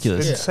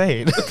 Ridiculous. It's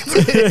insane.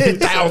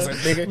 1,000,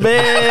 nigga.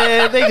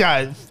 Man, they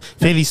got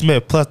Finney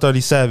Smith plus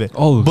 37.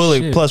 Oh,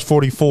 Bullock shit. plus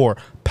 44.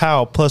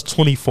 Powell plus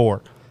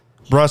 24.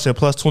 Brunson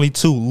plus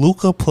 22.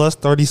 Luka plus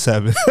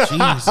 37.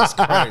 Jesus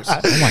Christ.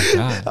 Oh my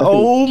god.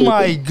 Oh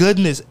my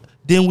goodness.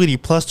 Dinwiddie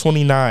plus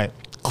 29,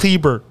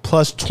 Kleber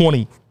plus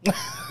 20. Yeah,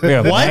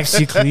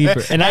 Maxi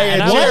Kleber. And I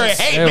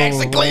hate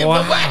Maxi Kleber.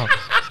 Wow.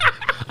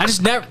 I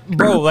just never,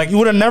 bro. Like You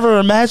would have never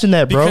imagined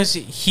that, bro. because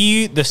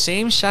the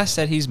same shots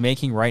that he's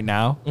making right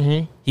now,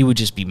 he would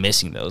just be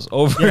missing those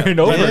over and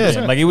over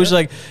again. Like it was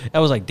like I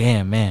was like,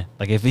 damn man.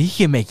 Like if he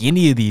can make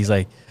any of these,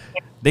 like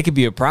they could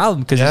be a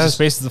problem because he just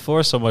spaces the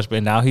floor so much.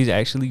 But now he's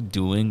actually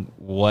doing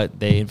what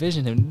they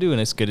envisioned him to do, and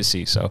it's good to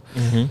see. So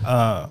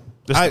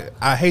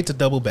I hate to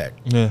double back.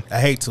 Yeah. I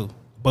hate to.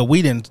 But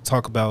we didn't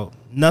talk about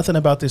nothing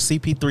about this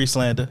CP3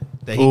 slander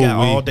that he got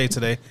all day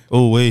today.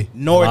 Oh, wait.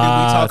 Nor did we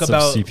talk Lots of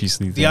about CP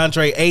slander.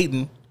 DeAndre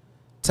Ayton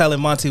telling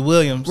Monty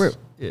Williams,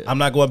 Yeah. I'm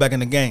not going back in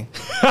the game.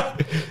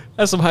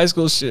 that's some high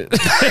school shit.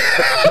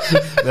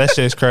 That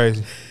shit's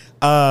crazy.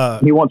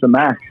 He wants a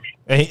max.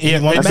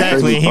 And wants a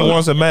exactly. max. He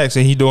wants a max,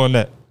 and he doing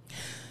that.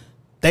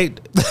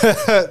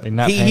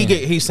 not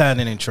He's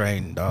signing in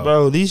training, dog.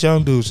 Bro, these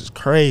young dudes is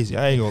crazy.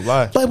 I ain't gonna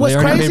lie. But what's They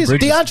already crazy made is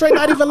Bridges. DeAndre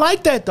not even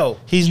like that, though.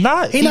 He's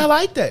not. He not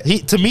like that.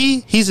 To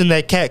me, he's in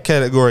that cat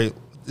category.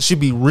 Should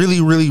be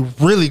really, really,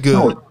 really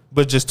good,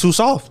 but just too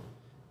soft.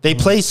 They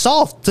play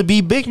soft to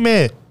be big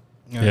men.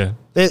 yeah.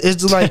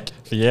 It's like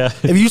Yeah.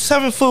 if you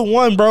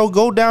 7'1", bro,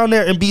 go down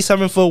there and be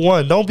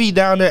 7'1". Don't be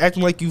down there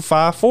acting like you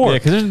 5'4". Yeah,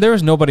 because there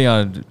was nobody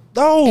on.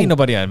 No. Ain't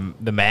nobody on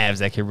the Mavs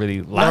that could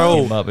really lock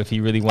No. him up if he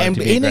really wanted And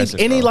to be aggressive.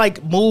 any bro.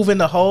 like move in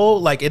the hole,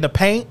 like in the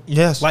paint,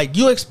 Yes. like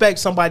you expect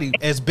somebody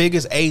as big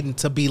as Aiden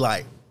to be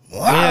like,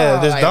 Yeah,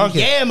 just like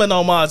dunking. yamming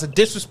on Mars and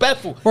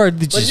disrespectful. or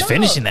But just no.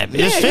 finishing that bitch.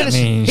 Yeah,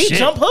 finishing. I mean, He shit.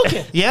 jump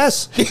hooking.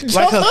 Yes. He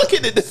jump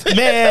hooking in the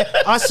Man,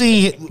 I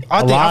seen.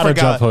 I lot of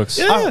forgot. jump hooks.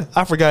 Yeah.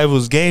 I forgot if it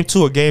was game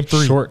 2 or game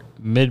 3. short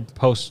mid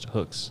post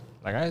hooks.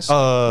 Like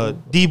I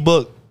D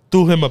Book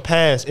threw him a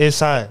pass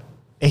inside,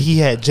 and he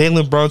had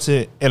Jalen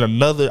Brunson and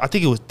another. I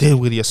think it was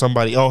Dinwiddie or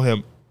somebody on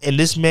him, and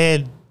this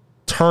man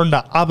turned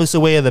the opposite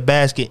way of the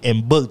basket,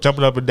 and Book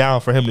jumping up and down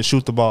for him to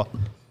shoot the ball.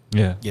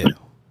 yeah. Yeah,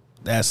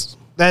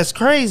 that's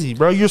crazy,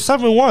 bro. You're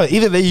 7'1".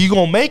 Either you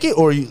gonna make it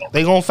or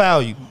they gonna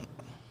foul you.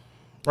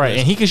 Right,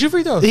 and he can shoot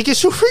free throws. He can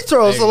shoot free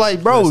throws. So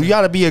like, bro, you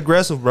gotta be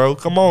aggressive, bro.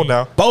 Come on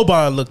now.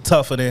 Boban looked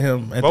tougher than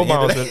him. At Boban the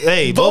end was of the-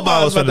 hey,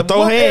 Boban was about finna throw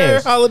whoop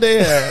hands. Holiday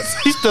ass.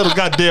 He still the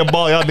goddamn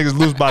ball. Y'all niggas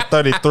lose by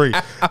 33.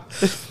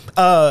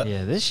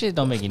 Yeah, this shit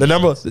don't make any The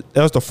number sense.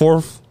 that was the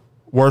 4th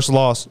worst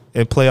loss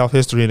in playoff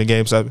history in the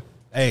game 7.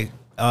 Hey,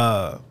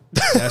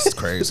 that's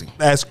crazy.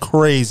 That's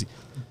crazy.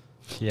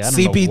 Yeah, I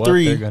don't know what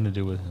CP3 they're gonna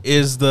do with him.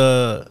 Is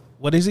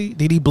what is he?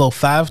 Did he blow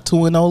 5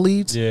 2-0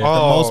 leads? Yeah. The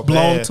Oh, most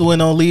blown man.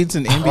 2-0 leads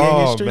in NBA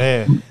Oh history.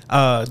 man.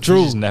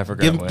 Drew, just never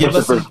got one.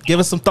 give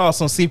us some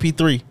thoughts on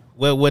CP3.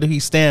 Where do he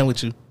stand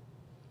with you?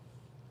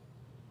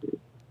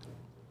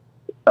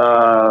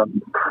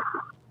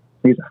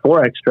 He's a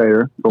Forex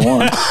trader for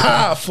one.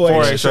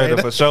 Forex trader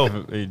for sure.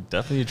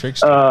 Definitely a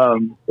trickster.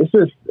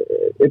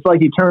 It's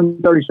like he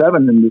turned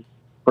 37 and just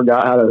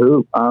forgot how to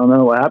hoop. I don't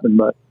know what happened,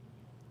 but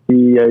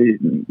he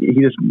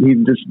just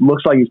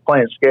looks like he's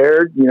playing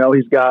scared. You know,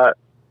 he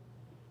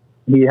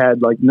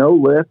had like no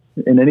lift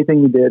in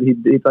anything he did.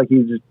 It's like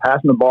he's just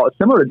passing the ball. It's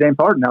similar to James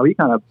Harden, how he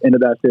kind of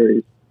ended that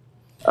series.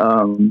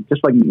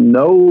 Just like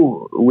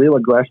no real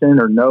aggression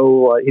or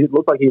no. He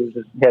looked like he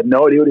had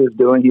no idea what he was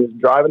doing. He was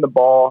driving the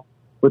ball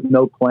with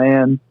no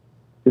plan,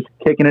 just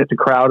kicking it to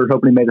Crowder,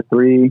 hoping he made a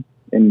three.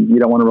 And you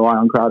don't want to rely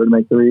on Crowder to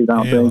make threes. I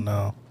don't Hell think.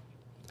 no.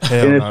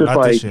 And it's just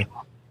like,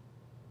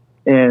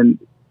 and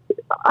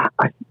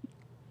I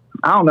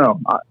don't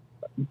know.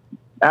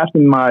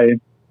 Asking my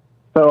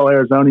fellow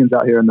Arizonians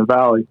out here in the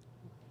Valley,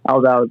 I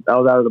was out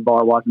of the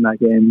bar watching that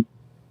game.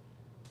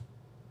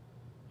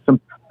 Some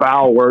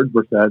foul words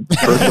were said.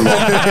 First of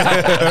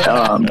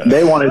all,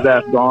 they want his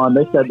ass gone.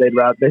 They said they'd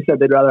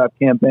rather have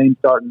Campaign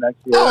starting next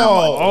year.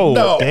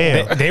 Oh,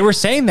 damn. They were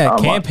saying that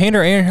Campaign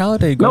or Aaron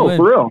Holiday. No,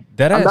 for real.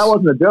 That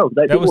wasn't a joke.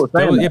 People were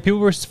saying that. Yeah, people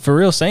were for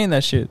real saying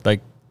that shit.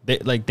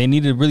 They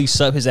needed to really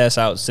sub his ass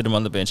out, sit him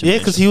on the bench. Yeah,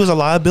 because he was a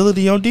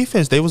liability on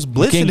defense. They was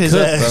blitzing his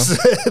ass.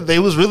 They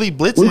was really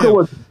blitzing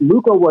him.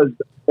 Luka was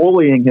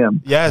bullying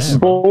him. Yes.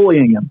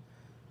 Bullying him.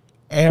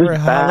 Aaron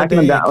Backing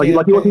him Holiday. down.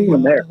 Like he wasn't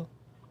even there.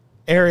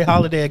 Aaron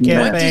Holiday at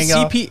Campaign,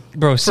 y'all.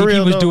 Bro, For CP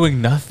real, was though.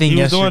 doing nothing He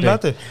was yesterday. doing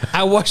nothing.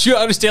 I want you to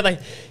understand,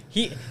 like,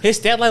 his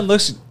stat line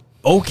looks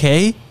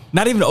okay.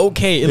 Not even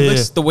okay. It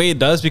looks the way it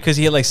does because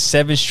he had like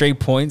 7 straight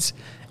points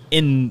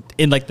in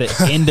like the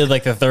end of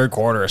like the third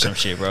quarter or some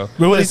shit, bro.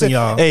 Remember what he said?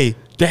 y'all. Hey,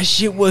 That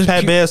shit was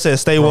Pat Bear said,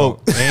 "Stay woke."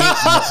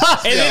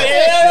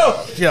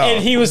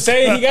 And he was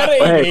saying he got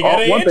an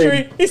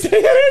injury. He said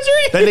he got an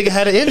injury. That nigga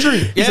had an injury.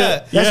 He Yeah.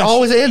 said, that's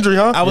always an injury,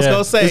 huh? I was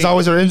gonna say It's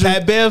always an injury.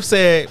 Pat Bev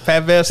said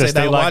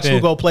stay now locked watch in.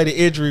 who go play the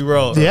injury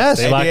role. Yes.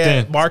 And Locked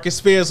then in. Marcus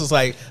Spears was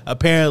like,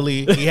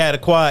 apparently he had a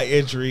quad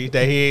injury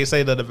that he ain't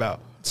say nothing about.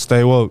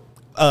 Stay woke.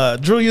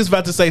 Drew, you was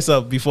about to say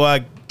something before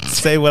I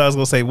say what I was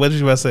gonna say. What did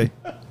you about to say?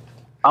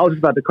 I was just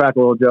about to crack a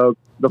little joke.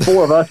 The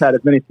four of us had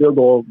as many field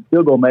goal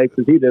makes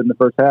as he did in the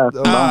first half.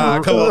 Come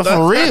on,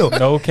 for real.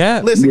 No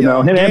cap. Listen, You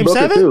know, him and Game Booker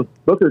 7? too.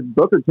 Booker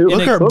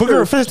too.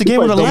 Booker finished the game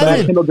with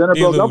 11. Kendall Jenner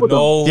broke up with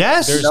him.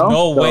 Yes. There's No?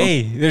 no So-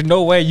 way. There's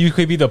no way you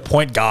could be the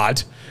point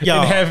guard. Yo,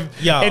 and have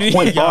yo, and-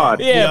 Point guard.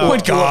 Yeah, Yo,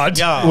 point guard.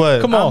 yo,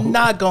 What? Come on. I'm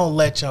not gonna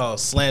let y'all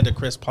slander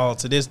Chris Paul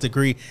to this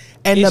degree.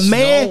 And It's the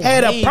man no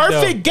had way, a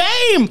perfect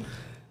game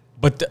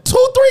But 2-3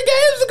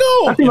 games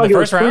ago. I seemed like the it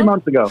was first 3 round?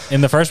 months ago.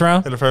 in the first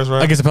round against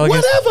the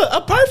Pelicans, Whatever,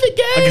 a perfect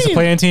game against the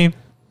playing team.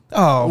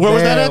 Oh, Where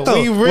was that at,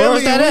 though? We Where really,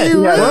 was that at?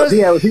 we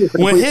Yeah, really, he was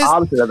the When complete his-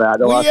 opposite of that.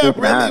 The we last are week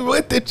and a half. really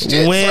with the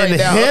shit When right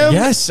now. him-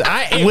 Yes,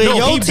 When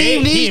your he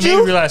team made- needs he you?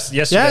 made me realize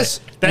yesterday. Yes.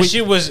 That We-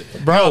 shit was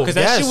Bro, because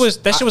that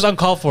yes. shit was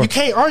uncalled for. You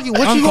can't argue.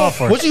 What you Uncalled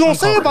for. gonna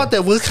say about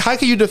that? How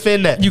can you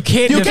defend that? You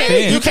can't You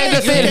defend. You can't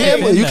defend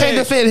him. You can't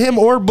defend him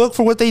or Book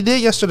for what they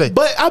did yesterday.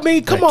 But I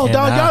mean, come I on,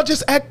 dog. cannot. Y'all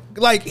just act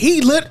like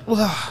he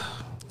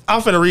I'm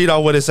finna read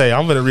off what it say.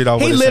 I'm finna read off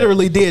what he it say.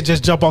 literally did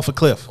just jump off a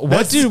cliff.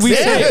 What did we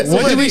say? That's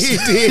What did we he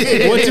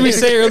did. What did we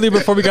say earlier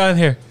before we got in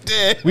here?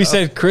 We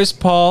said Chris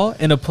Paul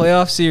in a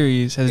playoff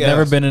series has Yes.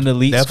 never been an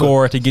elite Never.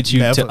 scorer to get you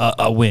Never.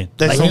 to a win.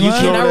 That's Like, so you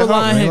lying. cannot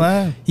rely on They him.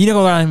 lying. You don't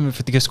rely on him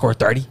to get score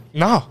 30,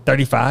 No.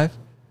 35.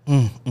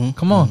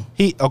 Come on,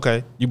 He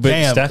okay. you but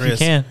Damn, Steph, you Chris.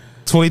 can.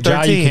 2013.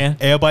 Ja, you can.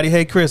 Everybody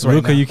hate Chris right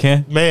Luka, now. you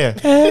can. Man,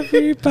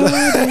 Everybody.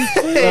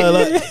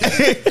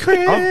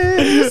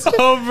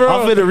 Oh, bro.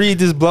 I'm finna read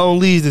this blown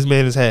leads this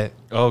man has had.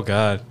 Oh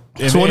God.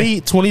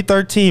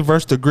 2013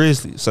 versus the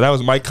Grizzlies. So that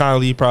was Mike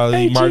Conley,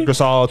 probably Hey, Marc G.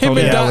 Gasol, Him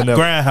Tony and Doc Allen. them.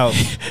 Grindhouse.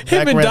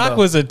 Him and Doc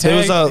was a tag.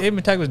 was a- Him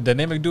and Doc was a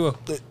dynamic duo.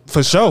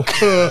 For sure. He's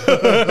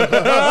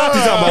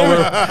talking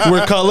about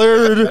we're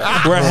colored,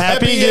 we're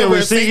happy, and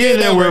we're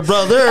singing, and we're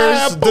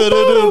brothers.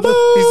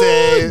 He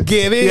said,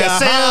 Give me yeah, a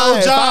sale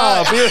high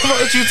job.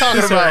 What you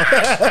talking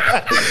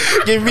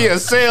about? Give me a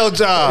sale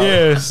job.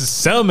 Yeah,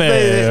 sell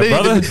man, They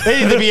brother.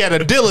 need to be at a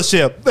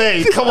dealership.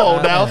 Hey, come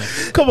on now.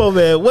 Come on,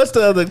 man. What's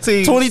the other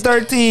team?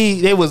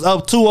 2013, they was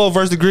up 2-0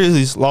 versus the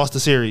Grizzlies, lost the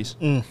series.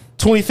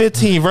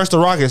 2015 versus the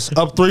Rockets,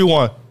 up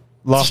 3-1,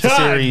 lost the God.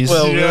 series.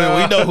 Well,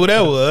 we know who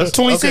that was.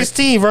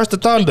 2016 versus the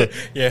Thunder,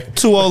 Yeah.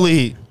 2-0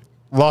 lead,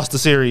 lost the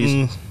series.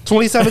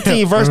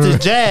 2017 versus the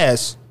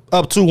Jazz,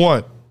 up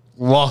 2-1,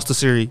 lost the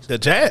series The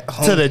Jazz.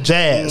 to the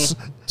Jazz.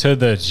 To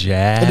the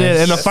Jazz. And then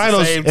in the That's the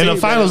finals, same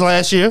team,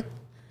 last year,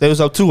 they was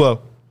up 2-0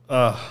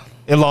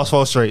 and lost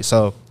 4 straight.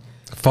 So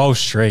 4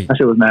 straight. That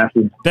shit was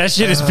nasty. That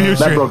shit is putrid.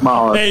 That broke my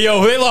heart. Hey,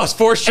 yo, they lost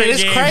 4 straight and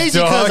it's games, crazy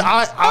dog.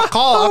 because I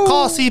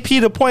call CP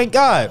the point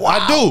guard.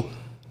 I do.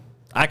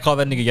 I called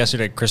that nigga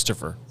yesterday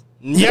Christopher.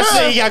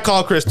 Yesterday he got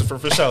called Christopher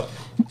for sure.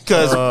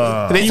 Because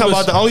they He talking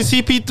was- about the only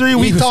CP3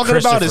 we he was talking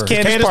about is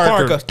Christopher. Candace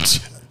Parker.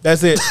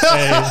 That's it.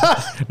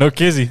 No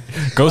Kizzy.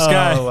 Go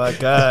Sky. Oh my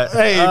god.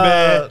 Hey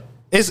man,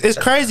 it's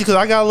crazy because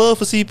I got love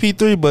for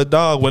CP3, but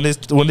dog, when it's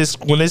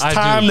I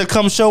time do. to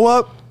come show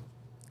up,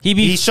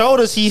 he showed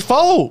us he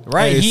fold.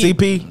 right. Hey,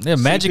 CP. Yeah,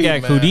 Magic CP,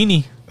 Act man.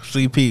 Houdini.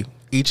 CP.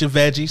 Eat your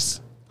veggies.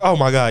 Oh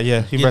my god,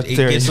 yeah, he It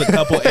gets a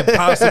couple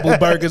impossible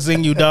burgers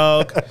in you,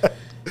 dog.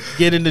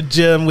 Get in the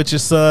gym with your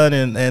son,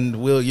 and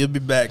you'll be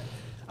back.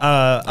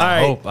 All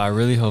right. I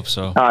really hope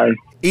so. All right.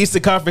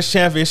 Eastern Conference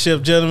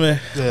Championship, gentlemen.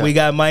 Yeah. We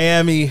got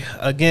Miami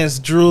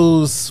against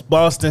Drew's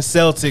Boston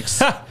Celtics.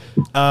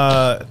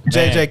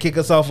 JJ, kick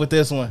us off with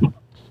this one.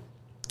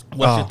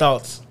 What's your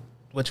thoughts?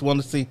 What you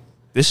want to see?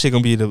 This shit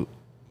gonna be the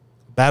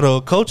battle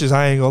of coaches.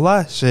 I ain't gonna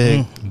lie,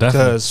 shit.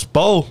 Because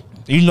Spo,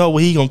 you know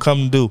what he gonna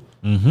come and do.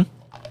 Mm-hmm.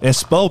 And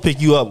Spo pick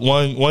you up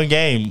one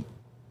game.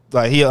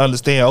 Like he'll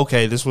understand,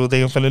 okay, this is what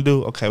they finna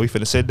do. Okay, we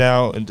finna sit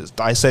down and just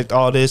dissect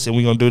all this and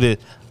we gonna do this.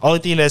 Only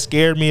thing that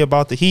scared me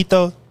about the Heat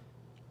though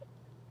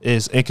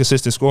is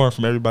inconsistent scoring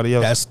from everybody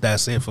else.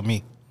 That's it for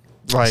me.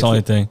 That's the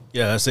only thing.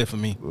 Yeah, that's it for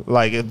me.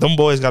 Like if them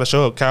boys gotta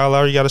show up. Kyle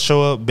Lowry gotta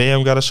show up,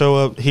 Bam gotta show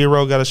up,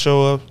 Hero gotta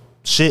show up,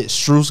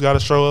 Strus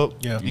gotta show up.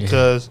 Yeah.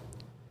 Because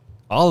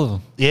All of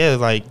them. yeah,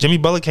 like Jimmy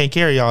Butler can't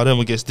carry all them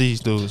against these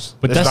dudes.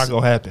 But That's that's not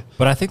gonna happen.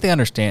 But I think they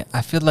understand.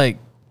 I feel like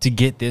to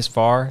get this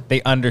far,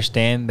 they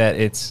understand that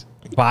it's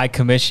by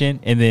commission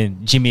and then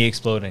Jimmy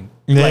exploding.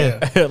 Yeah.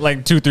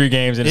 Like 2-3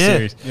 games in a Yeah.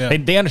 series. Yeah.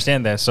 They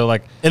understand that. So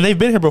like And they've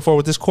been here before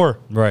with this core.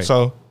 Right.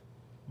 So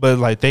but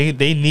like they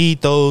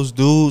need those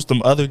dudes,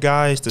 them other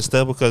guys to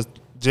step because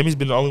Jimmy's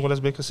been the only one that's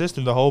been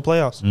consistent the whole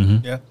playoffs.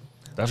 Yeah.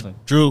 definitely.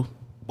 Drew,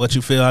 what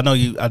you feel? I know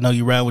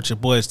you ran with your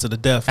boys to the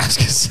death.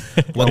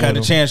 What kind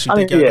of chance you I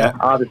mean, think y'all yeah,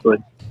 got?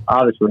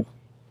 obviously.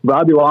 But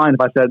I'd be lying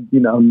if I said,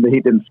 the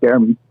Heat didn't scare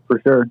me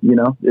for sure.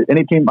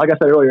 Any team, like I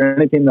said earlier,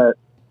 any team that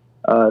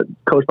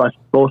coached by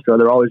Spoelstra,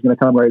 they're always going to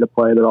come ready to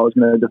play. They're always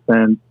going to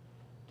defend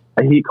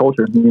a Heat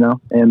culture,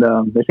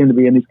 and they seem to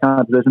be in these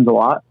kind of positions a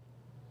lot.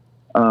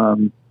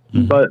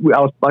 But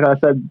like I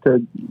said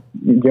to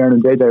Jaron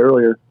and JJ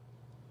earlier,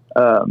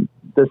 the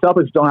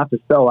Celtics don't have to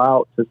sell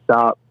out to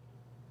stop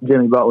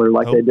Jimmy Butler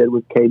like they did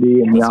with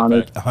KD and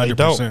Giannis.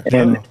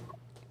 100%.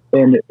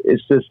 And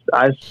it's just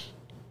I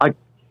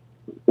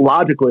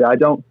logically I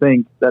don't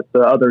think that the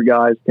other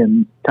guys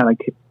can kind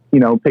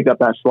of pick up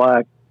that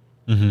slack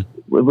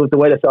with the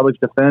way the Celtics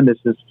defend.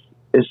 It's just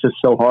it's just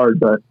so hard.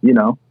 But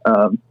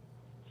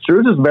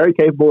Struz is very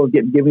capable of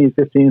giving you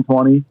 15 and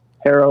 20.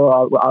 Harrow,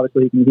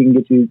 obviously, he can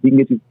get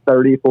you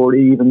 30, 40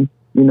 even,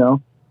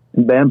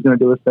 and Bam's going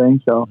to do his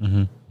thing. So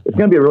it's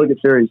going to be a really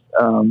good series.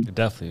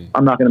 Definitely.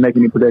 I'm not going to make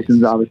any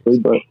predictions, obviously,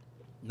 but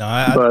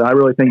I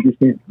really think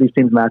these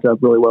teams match up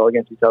really well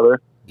against each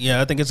other.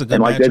 Yeah, I think it's a good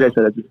and like matchup. JJ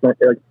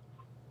said,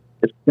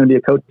 it's going to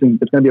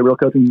be a real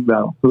coaching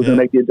battle. Who's going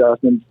to make the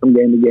adjustments from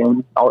game to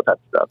game, all that type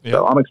of stuff.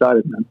 So I'm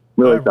excited, man.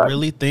 Really excited. I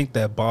really think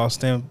that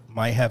Boston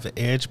might have an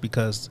edge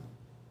because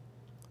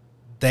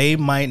they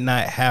might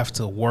not have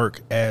to work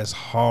as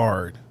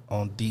hard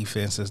on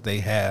defense as they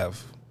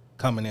have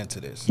coming into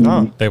this.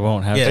 No, they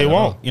won't have. Yeah, they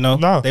won't.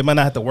 No, they might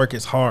not have to work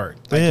as hard.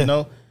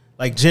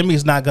 Like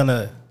Jimmy's not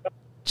gonna.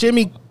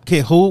 Jimmy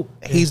can hoop.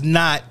 He's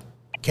not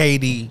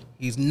KD.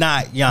 He's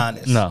not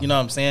Giannis. No. You know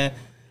what I'm saying?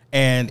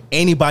 And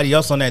anybody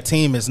else on that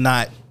team is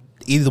not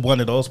either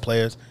one of those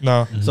players.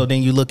 No. So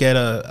then you look at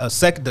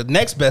the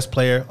next best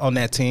player on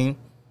that team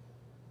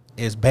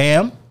is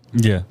Bam.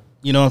 Yeah.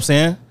 You know what I'm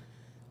saying?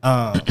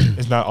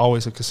 It's not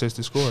always a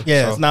consistent scorer.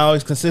 Yeah, it's not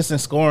always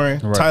consistent scoring.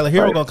 Right. Tyler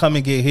Hero gonna come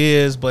and get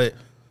his, but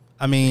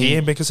I mean, he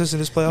ain't been consistent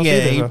this playoff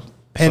yeah, either.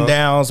 Pin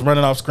downs,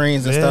 running off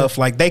screens and stuff.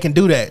 Like they can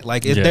do that.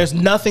 Like there's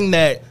nothing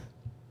that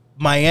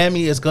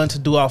Miami is going to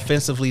do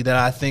offensively that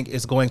I think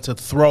is going to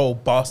throw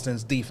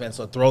Boston's defense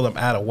or throw them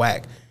out of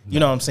whack. You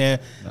know what I'm saying?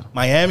 No.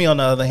 Miami, on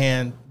the other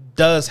hand,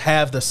 does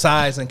have the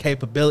size and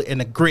capability and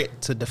the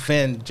grit to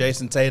defend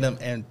Jason Tatum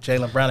and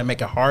Jaylen Brown and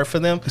make it hard for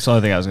them. That's the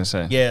only thing I was gonna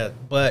say. Yeah,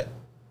 but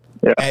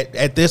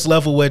at this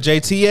level where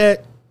JT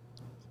at,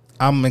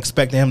 I'm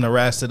expecting him to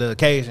rise to the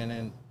occasion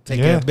and take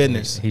care of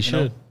business. He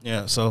should.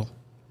 Yeah, so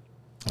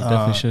he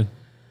definitely should.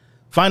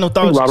 Final I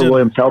think thoughts. Robert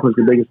Williams' health is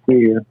the biggest key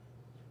here.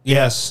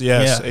 Yes,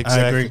 exactly.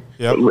 I agree.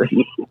 Yep.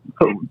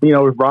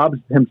 With Rob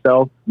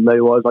himself, that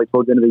he was like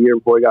towards the end of the year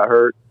before he got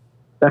hurt,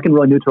 that can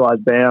really neutralize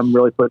Bam,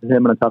 really put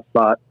him in a tough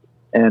spot.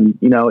 And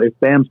if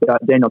Bam's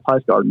got Daniel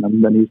Tice guarding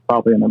him, then he's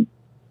probably going to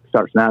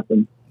start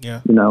snapping.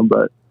 Yeah.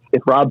 But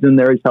if Rob's in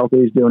there, he's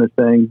healthy, he's doing his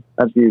thing.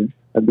 That's huge.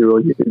 That'd be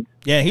really huge.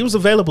 Yeah, he was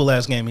available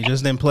last game. He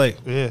just didn't play.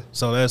 Yeah.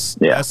 So that's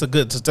a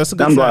good I'm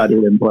sign. glad he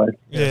didn't play.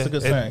 Yeah, that's a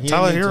good sign.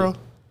 Tyler Hero,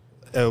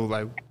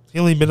 he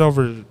only been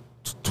over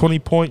 20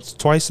 points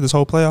twice in this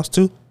whole playoffs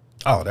too.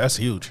 Oh, that's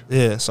huge.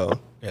 Yeah, so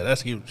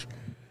that's huge.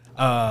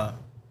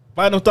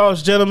 Final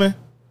thoughts, gentlemen.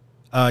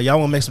 Y'all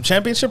want to make some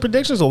championship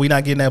predictions, or we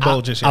not getting that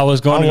bowl just yet? I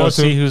was going to go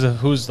see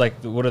who's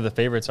like what are the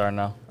favorites are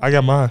now. I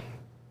got mine.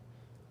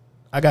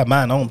 I got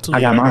mine on too. I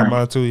got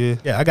mine too. Yeah.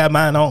 Yeah, I got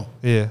mine on.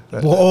 Yeah.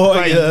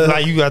 Boy,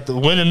 like you got the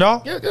winning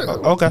all. Yeah.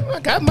 Okay. I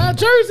got my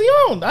jersey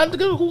on. I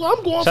know who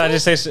I'm going. Should I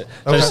just say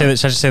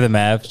the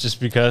Mavs just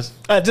because?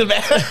 At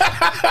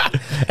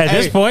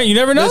this point, you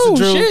never know. Listen,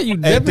 Drew, Shit, you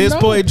never at this know.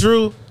 point,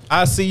 Drew,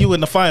 I see you in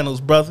the finals,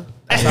 brother.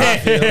 That's how I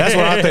feel. That's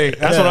what I think.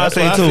 That's what I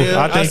think too.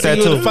 I think that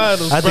too.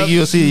 I think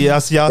you'll see. Y'all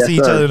see each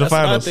other in the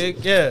finals.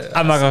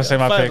 I'm not gonna say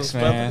my picks,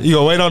 man. You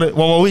gonna wait on it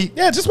one more week?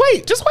 Yeah, just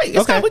wait. It's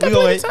okay, we got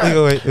plenty of time. We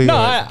gonna wait. No,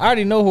 I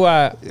already know who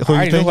I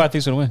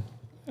think's gonna win.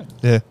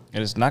 Yeah,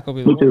 and it's not gonna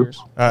be the Warriors.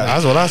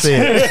 That's what I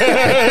said.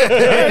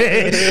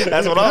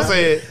 That's what I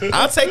said.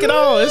 I'll take it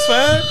all. It's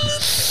fine.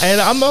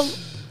 And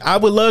I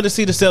would love to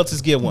see the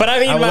Celtics get one. But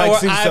I've eaten my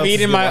words. Yeah, I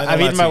ain't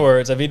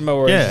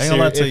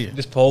gonna lie to you.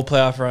 This whole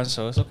playoff run,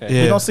 so it's okay.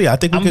 Yeah. We're gonna see. I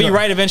think I'm gonna be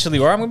right eventually,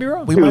 or I'm gonna be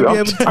wrong. We might be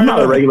able to. I'm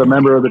not a regular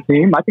member of the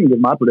team. I can give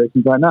my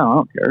predictions right now. I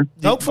don't care.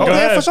 No, go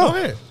ahead, for sure. Go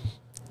ahead.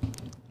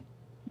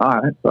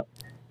 All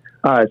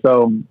right.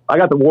 So I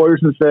got the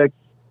Warriors in 6,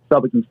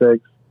 Celtics in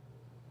 6,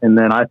 and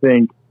then I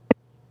think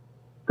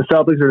the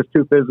Celtics are just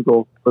too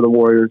physical for the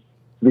Warriors.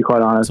 To be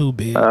quite honest, too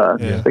big.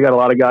 They got a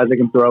lot of guys they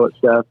can throw at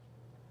Steph.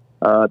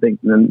 I think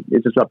then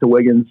it's just up to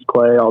Wiggins,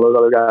 Clay, all those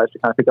other guys to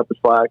kind of pick up the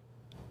slack.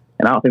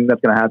 And I don't think that's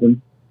going to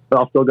happen. But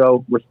I'll still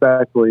go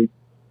respectfully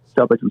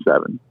Celtics in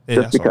 7.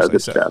 Just because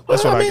it's Steph.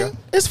 That's what I got.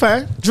 It's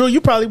fine. Drew,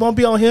 you probably won't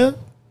be on here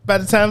by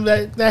the time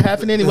that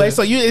happened anyway.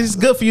 So it's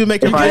good for you to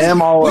make if I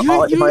am all there's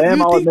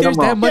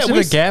that much of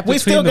a gap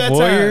between the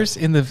Warriors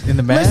in the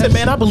Mavs? Listen,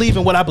 man, I believe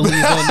in what I believe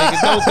in,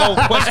 nigga.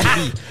 Don't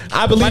question me.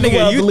 I believe in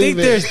what I believe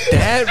in. You think there's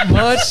that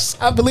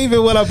much? I believe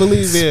in what I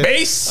believe in.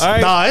 Space? All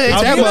right? No, it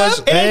ain't that much.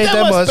 It ain't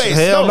that much space.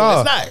 Hell no.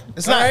 It's not.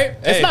 It's not. Right.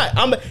 It's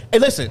not. Hey,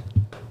 listen.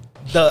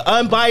 The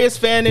unbiased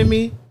fan in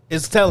me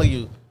is telling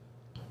you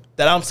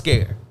that I'm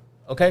scared.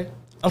 Okay?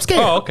 I'm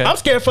scared. Oh, okay. I'm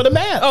scared for the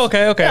Mavs. Oh,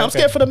 okay. Yeah, I'm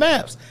scared for the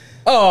Mavs.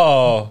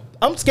 Oh.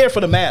 I'm scared for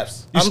the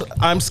Mavs.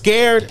 I'm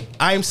scared.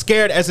 I'm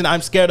scared as in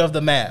I'm scared of the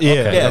Mavs. Yeah.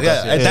 Okay.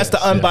 Yeah. That's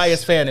the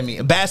unbiased fan in me.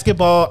 In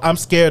basketball, I'm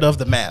scared of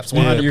the Mavs.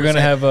 100%. You're going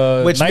to have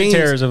night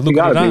terrors of Luka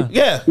Doncic.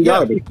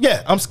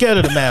 Yeah. I'm scared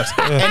of the Mavs.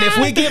 And if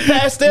we get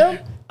past them,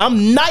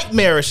 I'm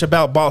nightmarish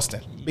about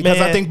Boston because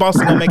I think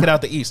Boston will make it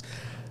out the East.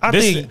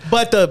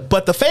 But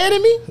the fan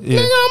in me, nigga,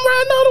 I'm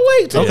riding all the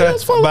way to the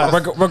next four.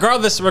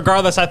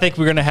 Regardless, I think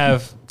we're gonna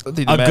have a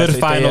good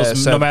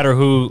finals, no matter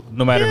who's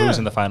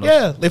in the finals.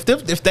 Yeah,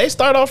 if they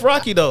start off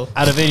rocky though,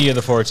 out of any of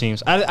the 4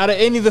 teams, out of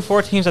any of the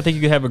 4 teams, I think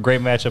you could have a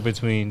great matchup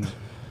between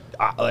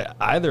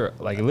either,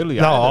 like literally.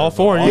 No, all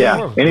four.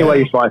 Yeah. Anyway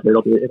you slice it,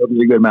 it'll be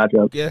a good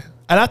matchup. Yeah,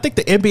 and I think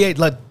the NBA,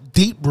 like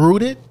deep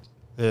rooted.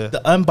 Yeah.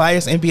 The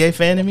unbiased NBA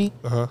fan in me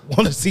want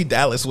to see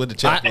Dallas win the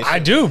championship. I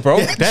do, bro.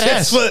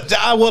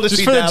 I want to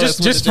see Dallas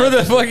just for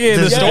the fucking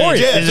the story.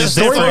 Yeah, just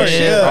the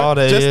story. All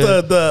that, just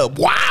the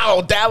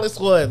wow, Dallas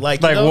won.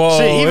 Like whoa,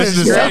 shit, even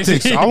the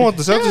Celtics. I want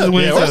the Celtics to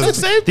win.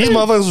 These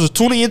motherfuckers was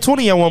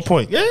 20-20 at one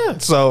point. Yeah.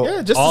 So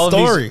just the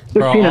story.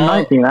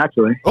 15-19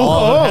 actually.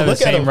 Oh,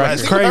 look at him.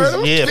 That's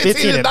crazy. Yeah,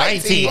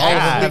 15-19. All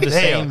have the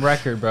same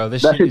record, bro.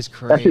 This shit is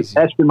crazy. That shit's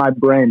etched in my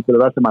brain for the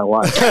rest of my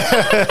life.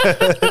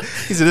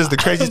 He said, "This is the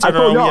craziest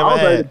turnaround we I was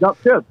ever ready had." to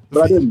jump ship,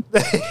 but I didn't.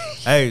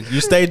 Hey, you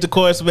stayed the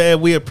course,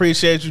 man. We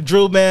appreciate you,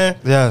 Drew, man.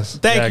 Yes.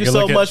 Thank you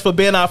so much for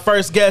being our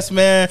first guest,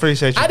 man.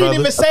 Appreciate you, I didn't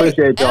even say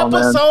Appreciate y'all,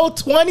 man. episode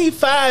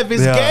 25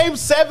 is Game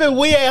 7.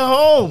 We at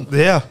home.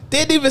 Yeah.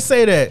 Didn't even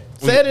say that.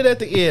 Said it at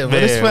the end,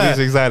 but it's Man, fine.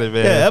 we excited,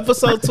 man. Yeah,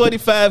 episode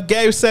 25,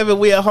 Game 7.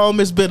 We at home.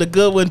 It's been a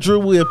good one, Drew.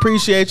 We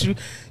appreciate you.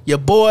 Your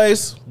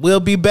boys will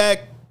be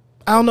back.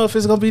 I don't know if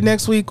it's gonna be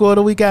next week or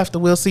the week after.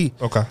 We'll see.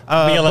 Okay. We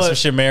gotta let some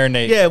shit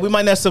marinate. Yeah, we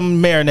might have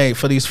some marinate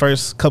for these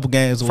first couple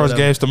games. Or First whatever.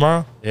 games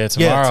tomorrow? Yeah,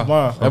 tomorrow. Yeah,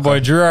 tomorrow. That boy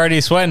Drew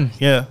already sweating.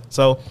 Yeah,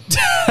 so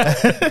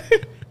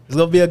it's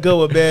gonna be a good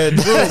one, man.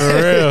 Drew,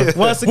 For real.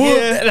 once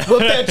again, whoop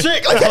that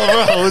trick. Like,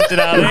 Whipped it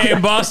out. They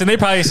in Boston. They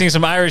probably seen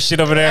some Irish shit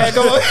over there. Hey,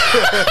 come on.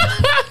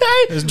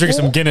 Just drink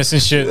some Guinness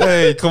and shit.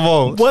 Hey, come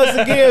on. Once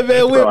again,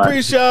 man, we Right.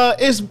 appreciate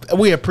y'all.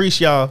 We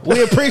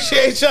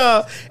appreciate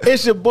y'all.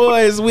 It's your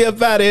boys. We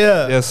up out of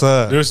here. Yes,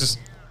 sir. Deuces.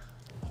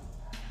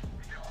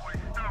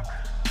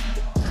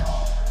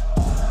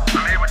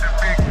 I'm here with the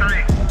big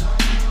three.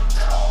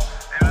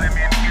 They let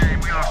me in the game,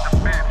 we off the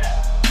bench.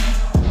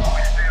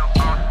 We still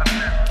awesome.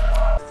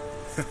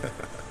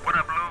 What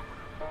up, Luke?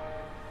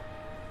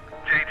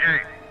 JJ.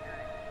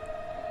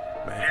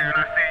 Jaron,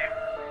 I see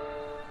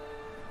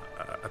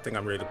you. I think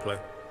I'm ready to play.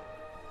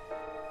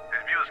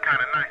 This view is kind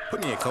of nice.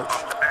 Put me in, coach.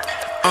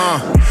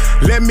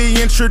 Let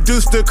me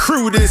introduce the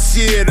crew this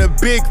year. The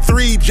big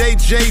three,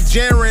 JJ,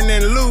 Jaron,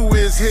 and Lou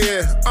is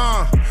here.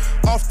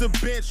 Off the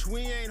bench,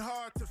 we ain't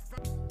hard to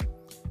find.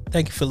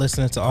 Thank you for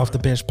listening to Off the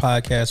Bench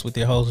Podcast with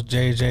your hosts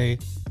JJ,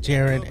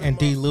 Jaron, and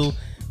D. Lou.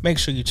 Make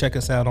sure you check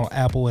us out on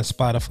Apple and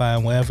Spotify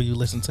and wherever you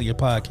listen to your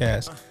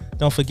podcast.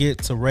 Don't forget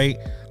to rate,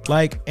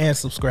 like, and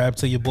subscribe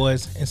to your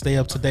boys, and stay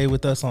up to date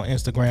with us on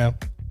Instagram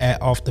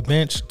at Off the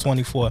Bench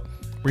 24.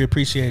 We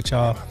appreciate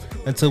y'all.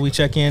 Until we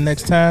check in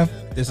next time,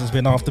 this has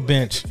been Off the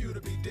Bench.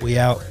 We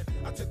out.